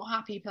 not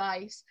happy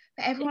place.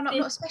 But everyone up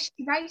north,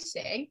 especially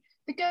racing,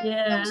 the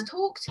girls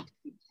talk to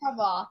each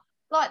other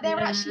like they're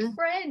actually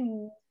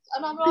friends.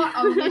 And I'm like,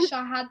 I wish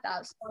I had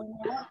that so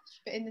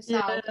much. But in the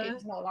south,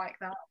 it's not like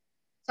that.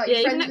 It's like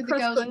you're friends with the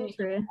girls.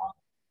 Country.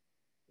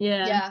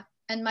 Yeah,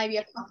 and maybe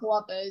a couple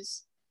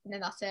others, and then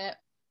that's it.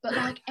 but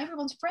like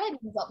everyone's friends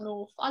up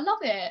north. I love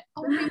it. I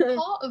want to be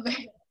part of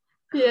it.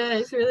 Yeah,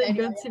 it's really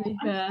Anyway, good to be and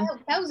fair.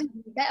 Wales is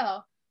even better.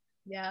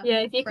 Yeah. Yeah,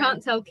 if you friends.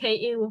 can't tell,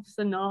 Katie loves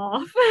the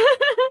north.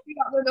 We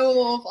got the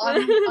north.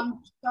 I'm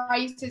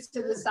racist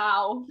to the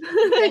south.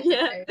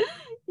 Yeah.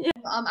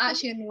 But I'm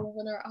actually a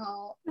northerner at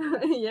heart.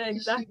 Yeah,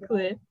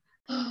 exactly.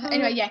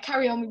 Anyway, yeah,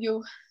 carry on with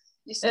your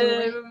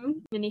story.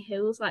 Many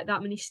hills, like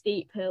that many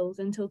steep hills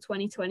until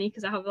 2020,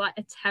 because I have like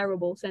a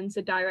terrible sense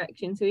of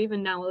direction. So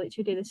even now I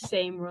literally do the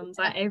same runs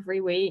like every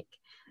week.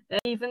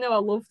 Even though I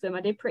love them,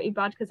 I did pretty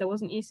bad because I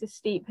wasn't used to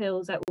steep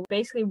hills. I was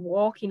basically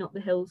walking up the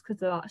hills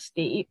because they're that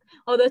steep.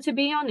 Although to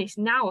be honest,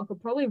 now I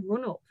could probably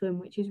run up them,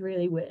 which is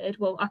really weird.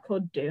 Well, I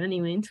could do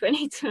anyway in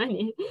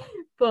 2020.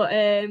 But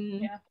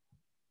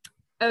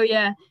oh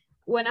yeah,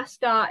 when I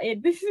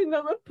started, this is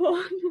another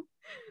pun.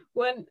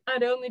 When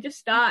I'd only just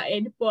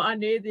started, but I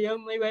knew the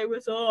only way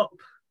was up.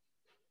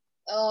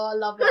 Oh, I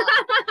love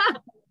that.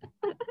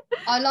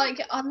 I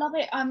love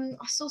it. I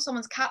saw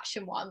someone's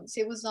caption once.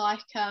 It was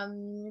like,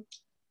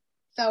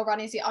 fell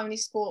running is the only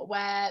sport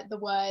where the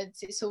words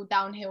 "it's all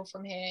downhill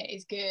from here"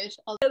 is good.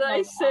 That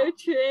is so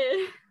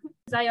true.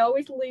 I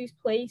always lose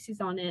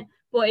places on it,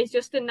 but it's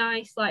just a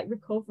nice like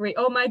recovery.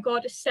 Oh my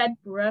god,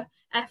 Sedbergh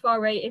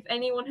FRA. If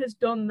anyone has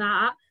done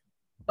that,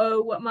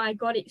 oh my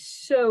god, it's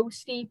so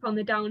steep on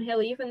the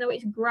downhill. Even though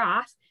it's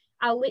grass,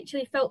 I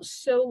literally felt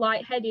so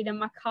lightheaded, and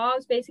my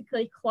car's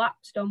basically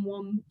collapsed on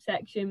one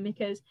section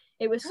because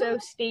it was so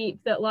steep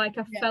that like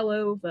I fell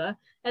over.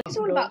 And it's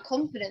all about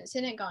confidence,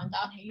 isn't it? Going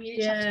down here, you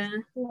just have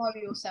to slow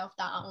yourself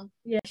down.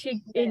 Yeah,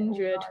 she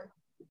injured.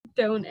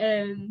 Don't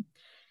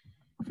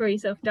throw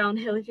yourself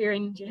downhill if you're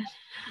injured.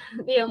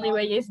 The only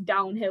way is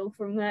downhill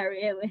from there,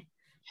 really.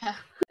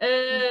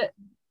 Yeah.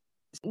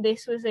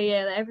 This was a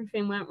year that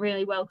everything went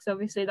really well because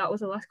obviously that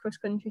was the last cross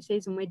country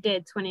season we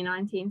did,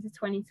 2019 to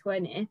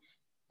 2020.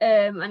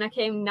 And I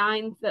came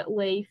 9th at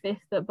Lee, 5th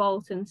at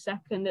Bolton,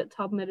 2nd at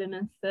Todmorden,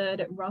 and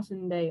 3rd at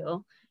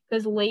Rosendale.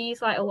 Because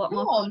Lee's like a lot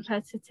more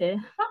competitive.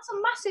 That's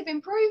a massive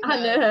improvement.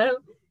 I know.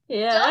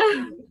 Yeah.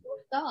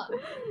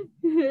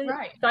 Done.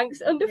 Right.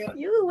 Thanks under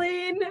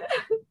fueling.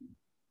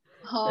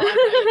 Oh,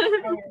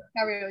 okay.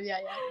 Carry on.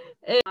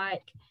 Yeah.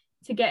 Like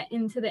to get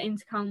into the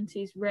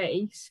intercounties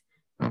race,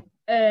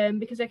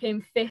 because I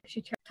came 5th,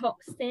 she checked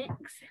top 6.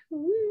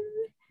 Woo.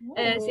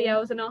 So yeah, I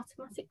was an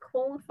automatic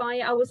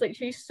qualifier. I was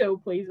literally so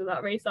pleased with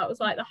that race. That was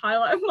like the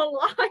highlight of my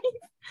life.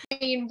 I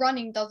mean,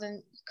 running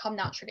doesn't come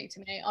naturally to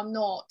me. I'm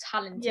not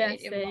talented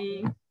in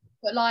running.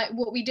 But like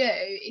what we do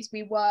is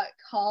we work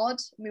hard.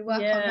 We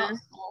work our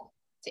nuts off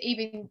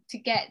to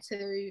get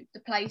to the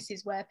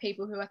places where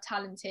people who are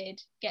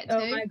talented get to.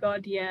 Oh my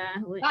god, yeah.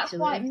 Literally. That's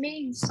why it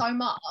means so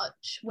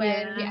much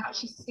when we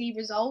actually see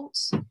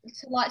results.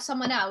 To like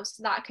someone else,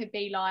 that could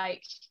be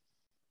like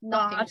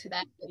nothing to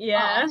them.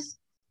 Yeah. Us,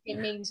 it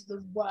means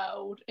the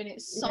world, and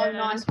it's so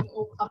nice when it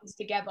all comes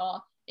together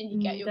and you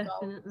get your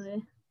goal.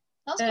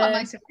 That's quite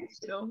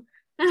motivational.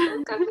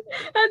 I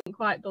didn't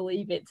quite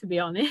believe it, to be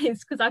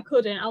honest, because I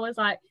couldn't. I was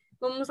like,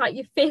 Mum was like,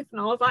 "You're 5th,"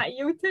 and I was like,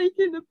 "You're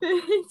taking the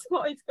piss.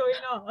 What is going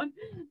on?"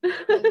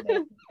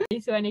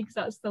 So because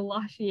that's the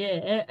last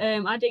year.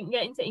 I didn't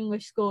get into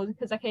English schools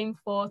because I came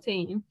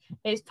 14th.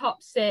 It's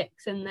top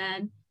 6, and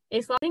then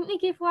it's like I think they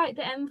give like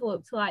the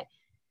envelope to like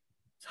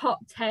top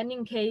 10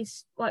 in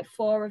case like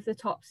 4 of the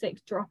top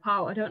 6 drop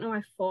out. I don't know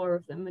why 4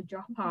 of them would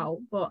drop out,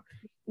 but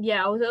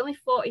yeah, I was only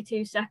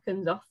 42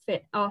 seconds off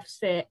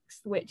 6th,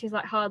 which is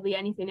like hardly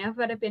anything. If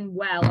I'd have been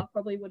well, I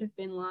probably would have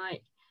been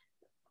like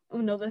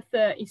another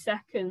 30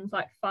 seconds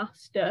like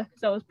faster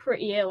because I was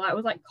pretty ill. I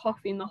was like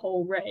coughing the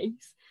whole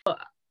race. But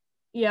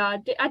yeah,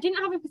 I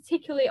didn't have a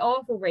particularly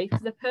awful race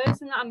because the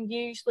person that I'm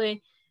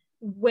usually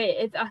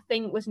with, I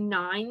think, was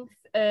 9th.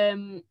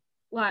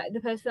 Like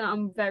the person that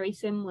I'm very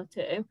similar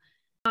to,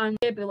 and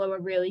year below are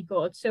really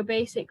good. So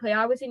basically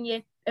I was in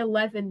year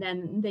 11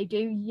 then. They do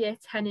year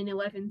 10 and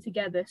 11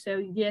 together, so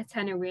year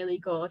 10 are really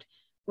good,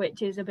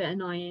 which is a bit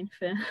annoying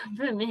for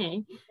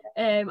me.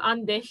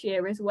 And this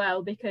year as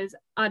well, because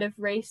I'd have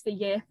raced the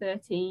year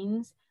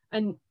 13s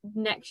and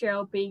next year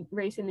I'll be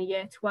racing the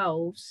year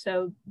 12s,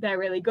 so they're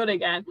really good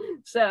again.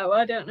 So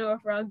I don't know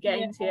if I'll get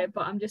into it,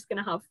 but I'm just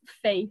gonna have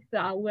faith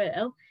that I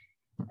will.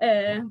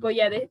 But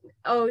yeah,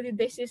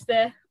 this is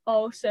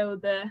also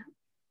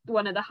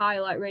one of the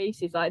highlight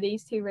races. Like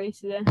these 2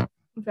 races are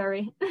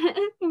very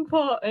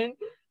important.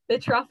 The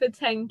Trafford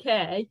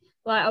 10k,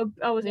 like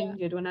I was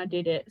injured when I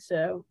did it,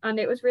 so, and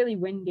it was really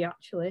windy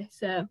actually,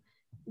 so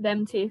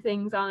them 2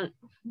 things aren't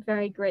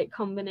very great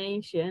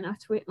combination.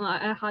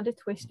 I had a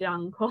twisted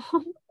ankle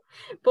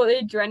but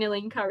the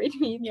adrenaline carried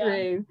me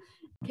through.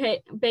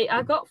 Okay,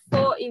 I got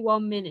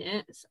 41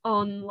 minutes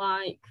on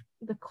like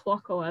the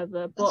clock or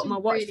whatever, but that's my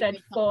watch really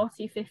said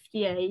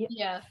 40:58.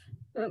 Yeah,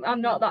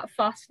 I'm not that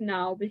fast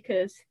now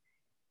because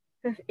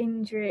of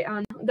injury,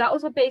 and that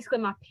was basically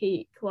my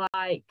peak.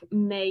 Like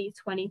May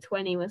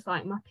 2020 was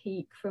like my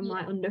peak from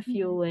like under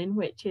fueling,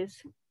 which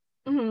is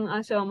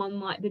so I'm on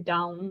like the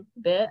down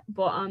bit,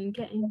 but I'm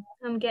getting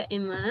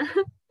there.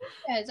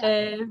 Yeah,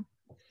 exactly.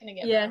 gonna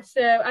get Yeah, there.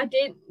 so I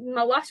did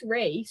my last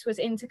race was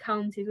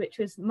inter-counties, which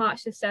was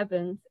March the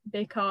 7th,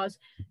 because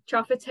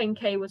Trafford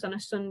 10K was on a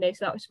Sunday,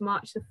 so that was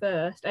March the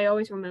 1st. I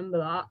always remember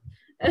that.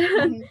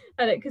 Mhm.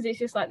 Because it's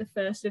just like the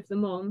first of the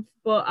month.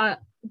 But I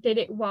did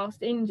it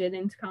whilst injured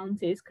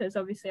inter-counties, because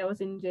obviously I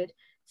was injured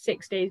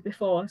 6 days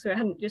before, so I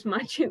hadn't just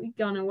magically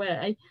gone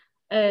away.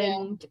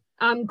 And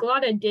I'm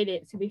glad I did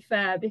it, to be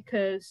fair,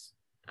 because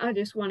I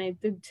just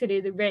wanted to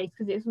do the race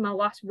because it was my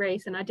last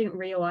race and I didn't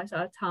realise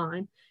at the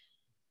time.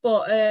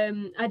 But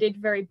I did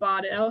very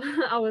bad.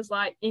 I was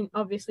like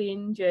obviously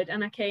injured,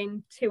 and I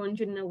came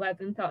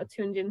 211th out of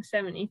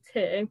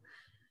 272.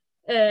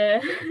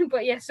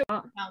 But yeah, so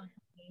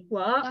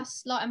what?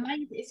 That's like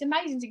amazing. It's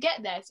amazing to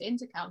get there to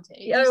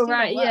inter-county. Oh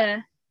right,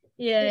 yeah.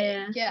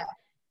 Yeah.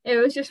 It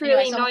was just Anyway,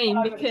 really so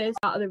annoying because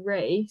out of the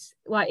race,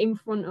 like in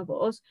front of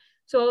us.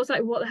 So I was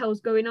like, what the hell's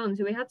going on?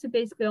 So we had to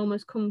basically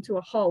almost come to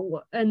a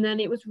halt. And then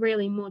it was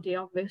really muddy,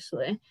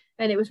 obviously.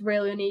 And it was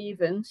really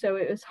uneven. So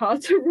it was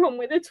hard to run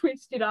with a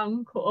twisted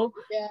ankle.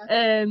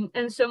 Yeah.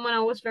 And someone I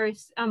was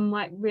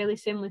like really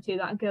similar to,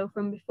 that girl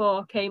from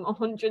before, came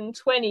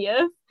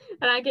 120th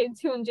and I came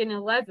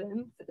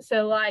 211th.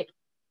 So like,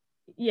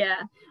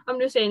 yeah, I'm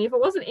just saying, if I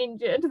wasn't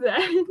injured,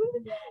 then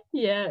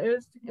yeah, it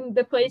was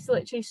the place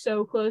literally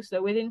so close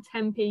though. Within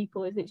 10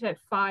 people is literally like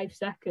 5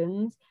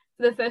 seconds.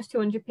 For the first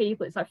 200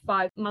 people, it's like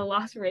 5. My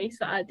last race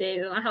that I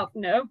did, and I have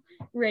no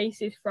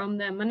races from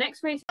them. My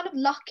next race, Kind of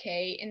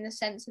lucky in the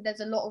sense that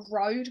there's a lot of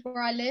road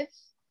where I live.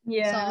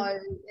 yeah,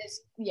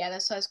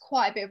 So there's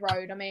quite a bit of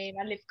road. I mean,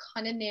 I live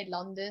kind of near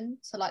London,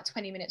 so like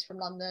 20 minutes from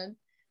London.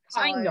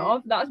 kind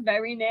of. That's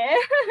very near.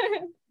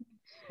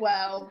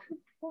 Well,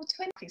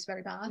 20 is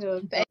very bad,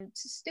 Oh, but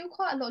it's still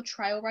quite a lot of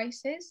trail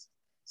races.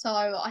 So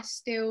I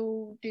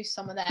still do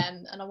some of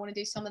them, and I want to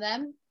do some of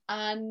them.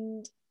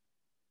 And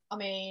I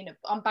mean,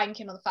 I'm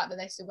banking on the fact that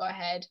they still go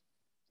ahead.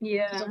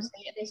 Yeah. Because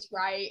obviously at this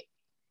rate,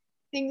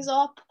 things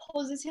are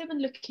positive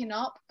and looking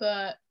up,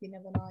 but you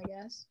never know, I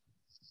guess.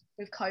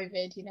 With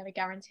COVID, you're never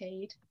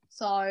guaranteed.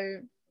 So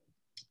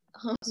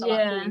like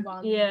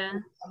 41, yeah.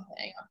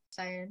 something I'm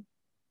saying.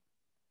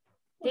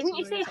 Didn't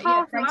you say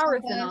half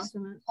marathon or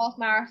something? Half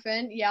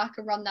marathon, yeah, I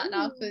can run that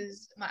now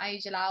because my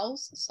age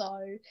allows. So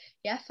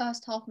yeah,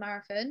 first half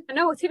marathon. I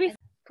know, to be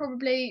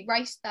probably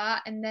race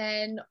that, and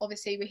then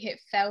obviously we hit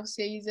fell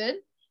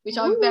season, which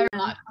I very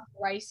much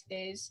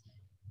races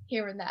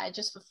here and there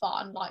just for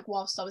fun, like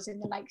whilst I was in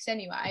the lakes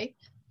anyway.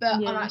 But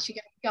I'm actually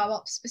going to go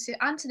up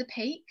specific and to the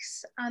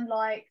peaks and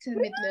like to the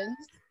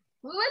Midlands.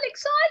 We're well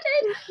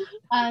excited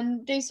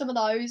and do some of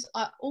those.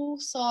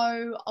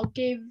 I'll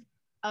give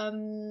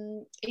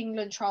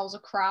England trials a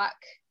crack,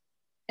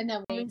 and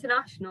then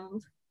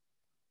internationals.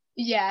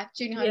 Yeah,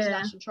 junior high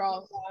international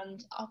trials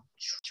and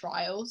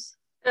trials.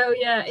 Oh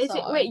yeah, is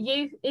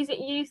it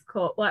youth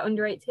cup like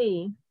under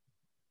 18?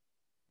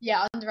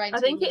 Yeah, under 18. I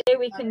think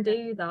we can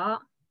do that.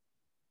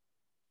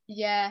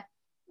 Yeah,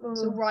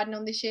 it's all riding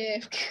on this year.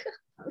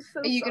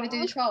 So are you going to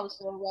do the trials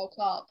for a World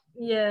Cup?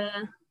 Yeah.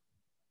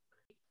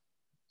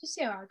 Just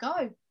see how I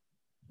go.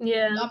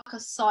 Yeah. I'm like a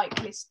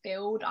cyclist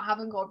build. I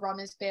haven't got a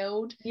runner's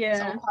build. Yeah.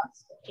 So I'm quite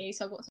sticky.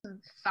 So I've got some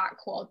fat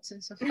quads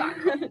and some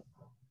fat quads.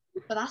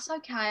 But that's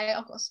okay.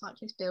 I've got a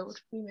cyclist build.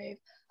 We move.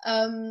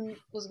 What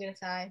was I going to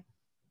say?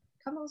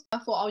 I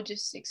thought I would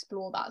just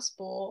explore that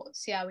sport,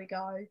 see how we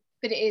go.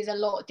 But it is a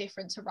lot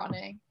different to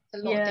running.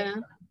 It's a lot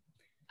different.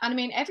 And I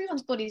mean,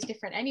 everyone's body is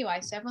different anyway,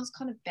 so everyone's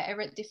kind of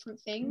better at different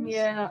things.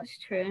 Yeah, that's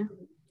true.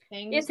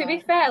 Yeah, to be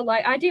fair,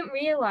 like I didn't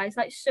realise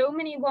like so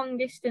many long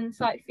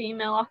distance like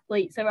female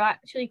athletes are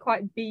actually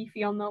quite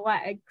beefy on the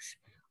legs.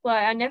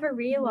 Like I never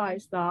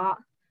realised that.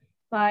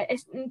 Like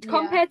it's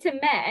compared to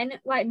men,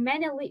 like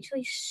men are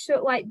literally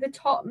so like the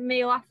top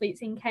male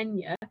athletes in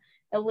Kenya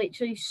are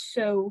literally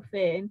so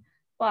thin.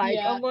 Like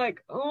I'm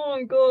like, oh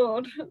my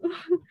god,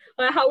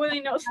 like how are they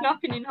not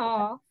snapping in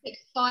half?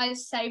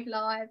 Fires save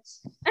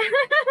lives.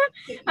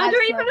 I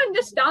don't even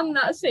understand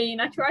that scene.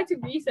 I tried to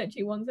research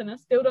it once and I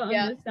still don't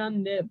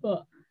understand it.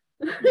 But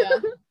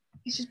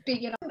it's just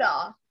big and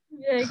under.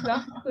 Yeah,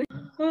 exactly.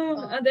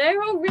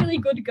 They're all really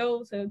good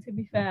goals, though. To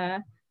be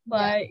fair,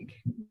 like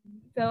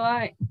they're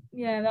like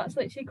that's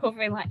literally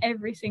covering like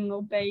every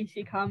single base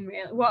you can.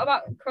 Really. What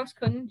about cross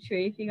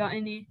country? If you got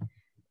any?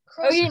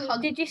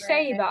 Did you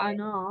say that or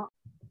not?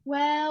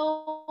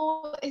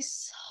 Well,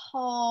 it's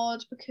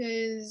hard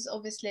because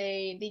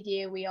obviously the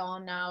year we are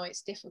now,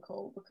 it's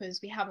difficult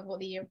because we haven't got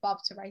the year above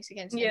to race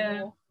against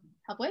anymore,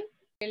 have we?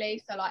 Really?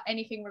 So like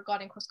anything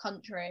regarding cross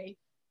country,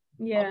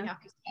 I'll be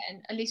happy to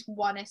get at least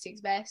one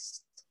Essex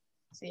vest.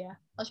 So yeah,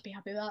 I should be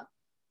happy with that.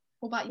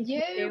 What about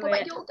you? What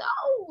about your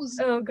goals?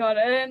 Oh god,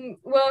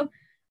 well,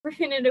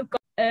 everything I'd have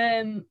got,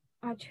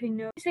 actually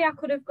no. Say I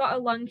could have got a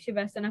Lancashire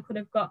vest and I could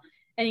have got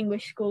an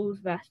English schools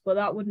vest, but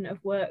that wouldn't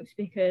have worked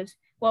because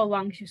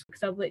Lancashire,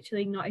 because I've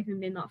literally not even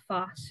been that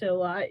fast, so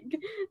like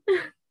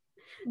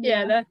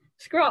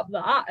scrap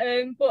that.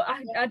 But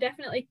I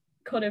definitely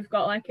could have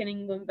got like an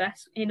England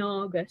vest in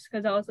August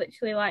because I was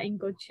literally like in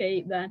good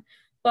shape then,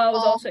 but I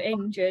was also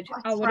injured.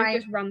 I would have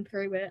just ran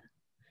through it.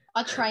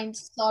 I trained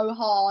so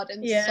hard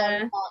and so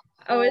much.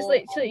 I was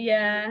literally,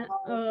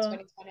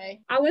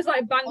 2020. I was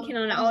like banking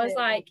on it. I was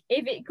like,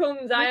 if it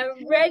comes, I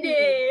am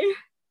ready.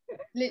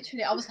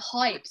 Literally, I was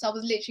hyped. So I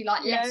was literally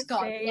like, let's go,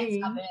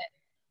 let's have it.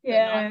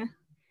 Yeah.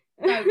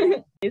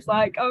 No, It's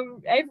like,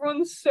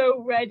 everyone's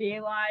so ready,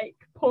 like,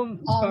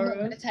 pumped I'm for not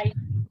going to us. take it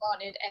for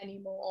granted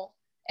anymore.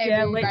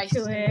 Yeah, Every race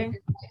is literally. gonna be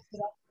a good race,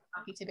 'cause I'm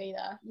happy to be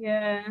there.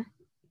 Yeah.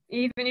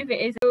 Even if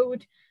it is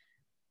road.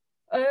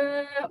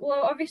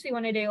 Well, obviously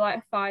want to do like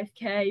a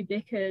 5k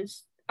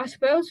because I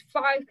suppose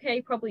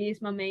 5k probably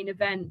is my main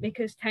event,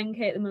 because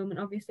 10k at the moment,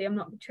 obviously I'm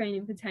not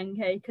training for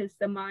 10k because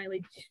the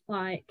mileage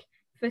like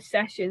for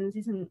sessions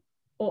isn't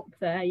up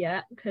there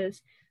yet,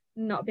 because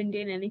I've not been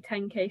doing any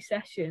 10k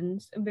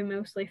sessions. I've been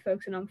mostly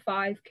focusing on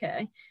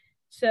 5k.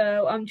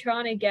 So I'm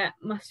trying to get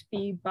my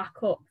speed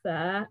back up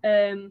there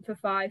for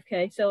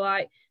 5k. So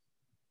like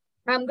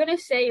I'm gonna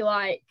say,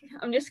 like,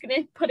 I'm just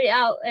gonna put it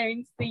out there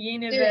into the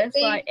universe,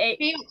 be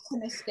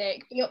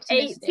optimistic. Be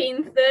optimistic.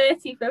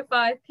 18:30 for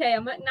 5k.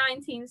 I'm at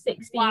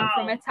 19:16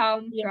 from a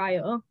town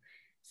trial,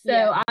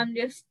 so I'm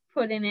just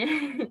putting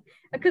it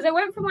because I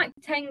went from like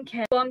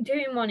 10k. Well, I'm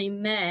doing one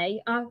in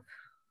May. I've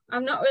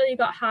not really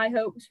got high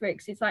hopes for it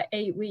because it's like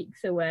 8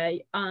 weeks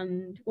away,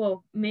 and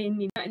well,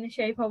 mainly not in the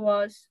shape I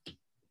was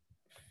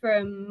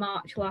from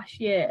March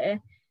last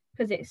year,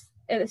 because it's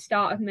at the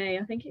start of May.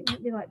 I think it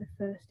might be like the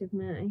 1st of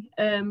May.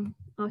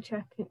 I'll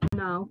check it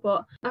now,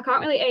 but I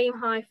can't really aim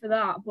high for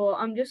that. But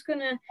I'm just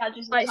gonna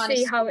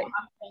see how it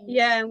happens.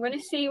 Yeah, I'm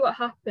gonna see what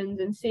happens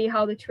and see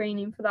how the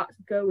training for that's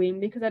going,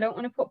 because I don't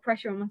want to put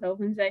pressure on myself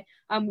and say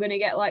I'm gonna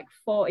get like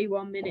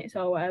 41 minutes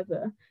or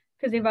whatever.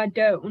 Because if I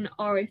don't,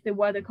 or if the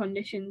weather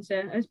conditions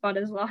are as bad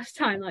as last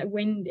time, like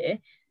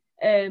windy,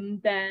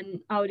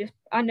 then I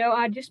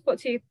just put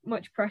too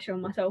much pressure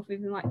on myself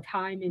with like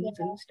timings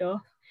and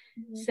stuff.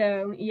 Mm-hmm.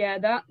 So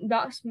yeah,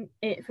 that's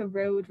it for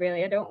road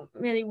really. I don't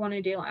really want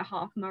to do like a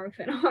half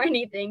marathon or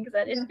anything, because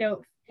I just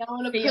don't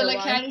feel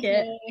like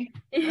it.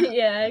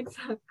 Yeah,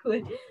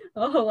 exactly.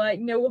 Or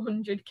like no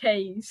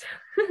 100Ks.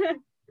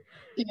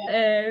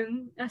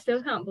 I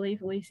still can't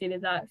believe Lucy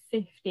did that at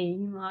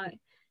 15. Like,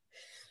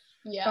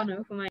 gone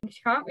over my.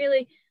 She can't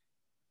really.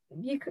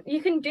 You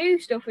can do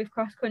stuff with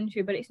cross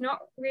country, but it's not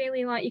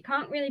really like, you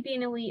can't really be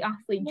an elite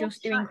athlete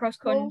just doing cross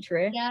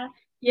country. Yeah.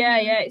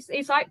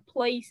 It's like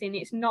placing.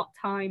 It's not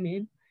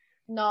timing.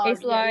 No,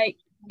 it's like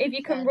if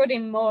you can run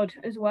in mud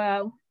as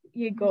well,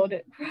 you're good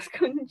at cross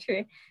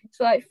country.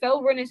 So like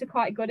fell runners are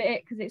quite good at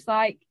it because it's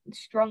like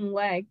strong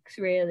legs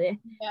really.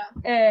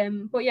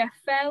 But yeah,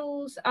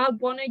 fells, I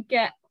want to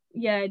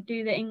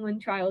do the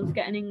England trials,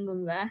 get an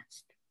England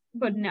vest,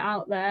 putting it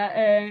out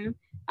there.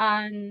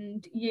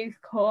 And youth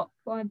cup,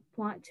 I'd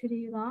like to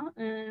do that.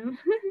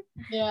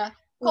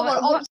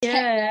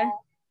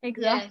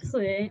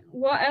 Exactly. Yes.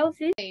 What else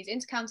is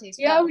inter-counties?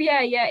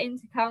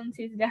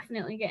 Inter-counties,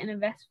 definitely getting a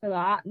vest for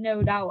that,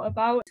 no doubt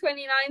about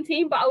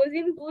 2019. But I was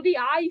in bloody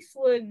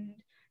Iceland.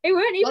 It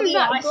weren't even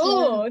that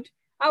good.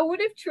 I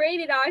would have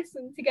traded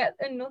Iceland to get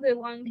another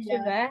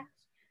Lancashire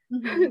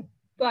vest.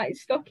 Like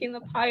stuck in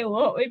the pile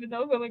up, even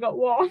though I've only got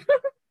one.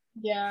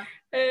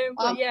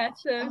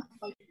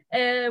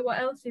 What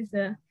else is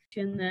there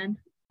then?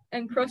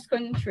 And cross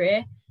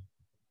country,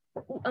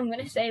 I'm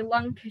gonna say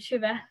Lancashire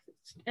vest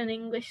and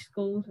English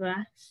schools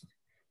vest,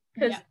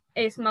 because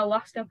it's my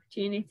last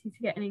opportunity to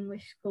get an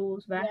English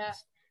schools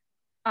vest.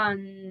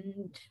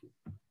 And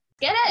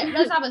get it.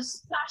 Let's have a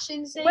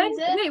smashing season.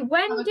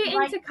 When do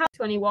into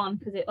 21?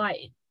 Because it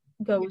like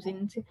goes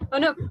into. Oh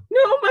no!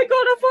 Oh my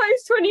god! I thought it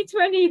was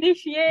 2020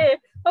 this year.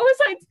 I was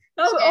like,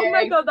 oh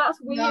my god, that's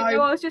weird. No,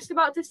 I was just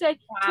about to say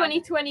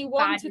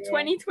 2021 to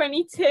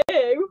 2022.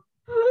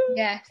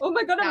 Yes. Oh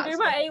my god, I'm doing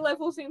my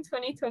A-levels in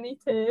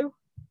 2022.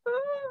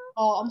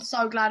 Oh, I'm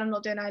so glad I'm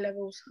not doing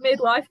A-levels.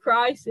 Midlife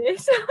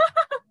crisis.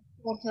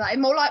 More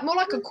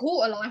like a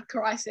quarter life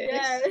crisis.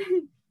 Yeah.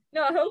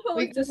 No, I hope I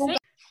live to 6.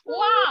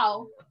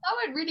 Wow, that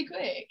went really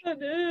quick. I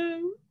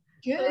know.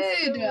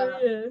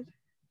 Good.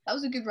 That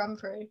was a good run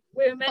through.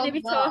 We're meant to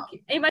be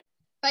talking.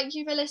 Thank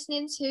you for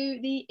listening to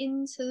the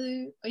into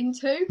the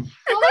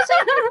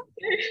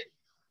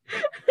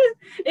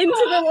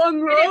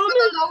long run. Into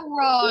the long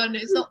run.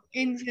 It's not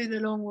into the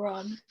long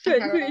run.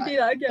 Should we do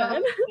that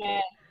again?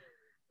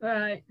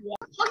 Right.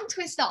 Tongue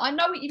twister. I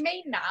know what you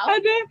mean now. I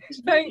know.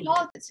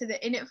 To the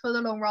In It for the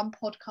Long Run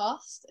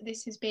podcast.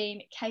 This has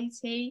been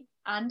Katie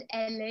and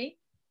Ellie.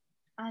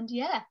 And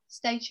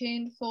stay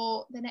tuned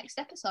for the next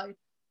episode.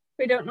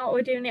 We don't know what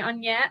we're doing it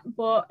on yet,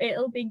 but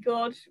it'll be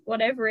good,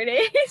 whatever it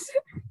is,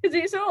 because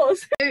it's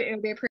us.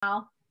 It'll be a pretty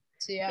now.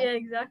 So yeah,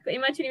 exactly.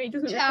 Imagine if it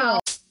doesn't record.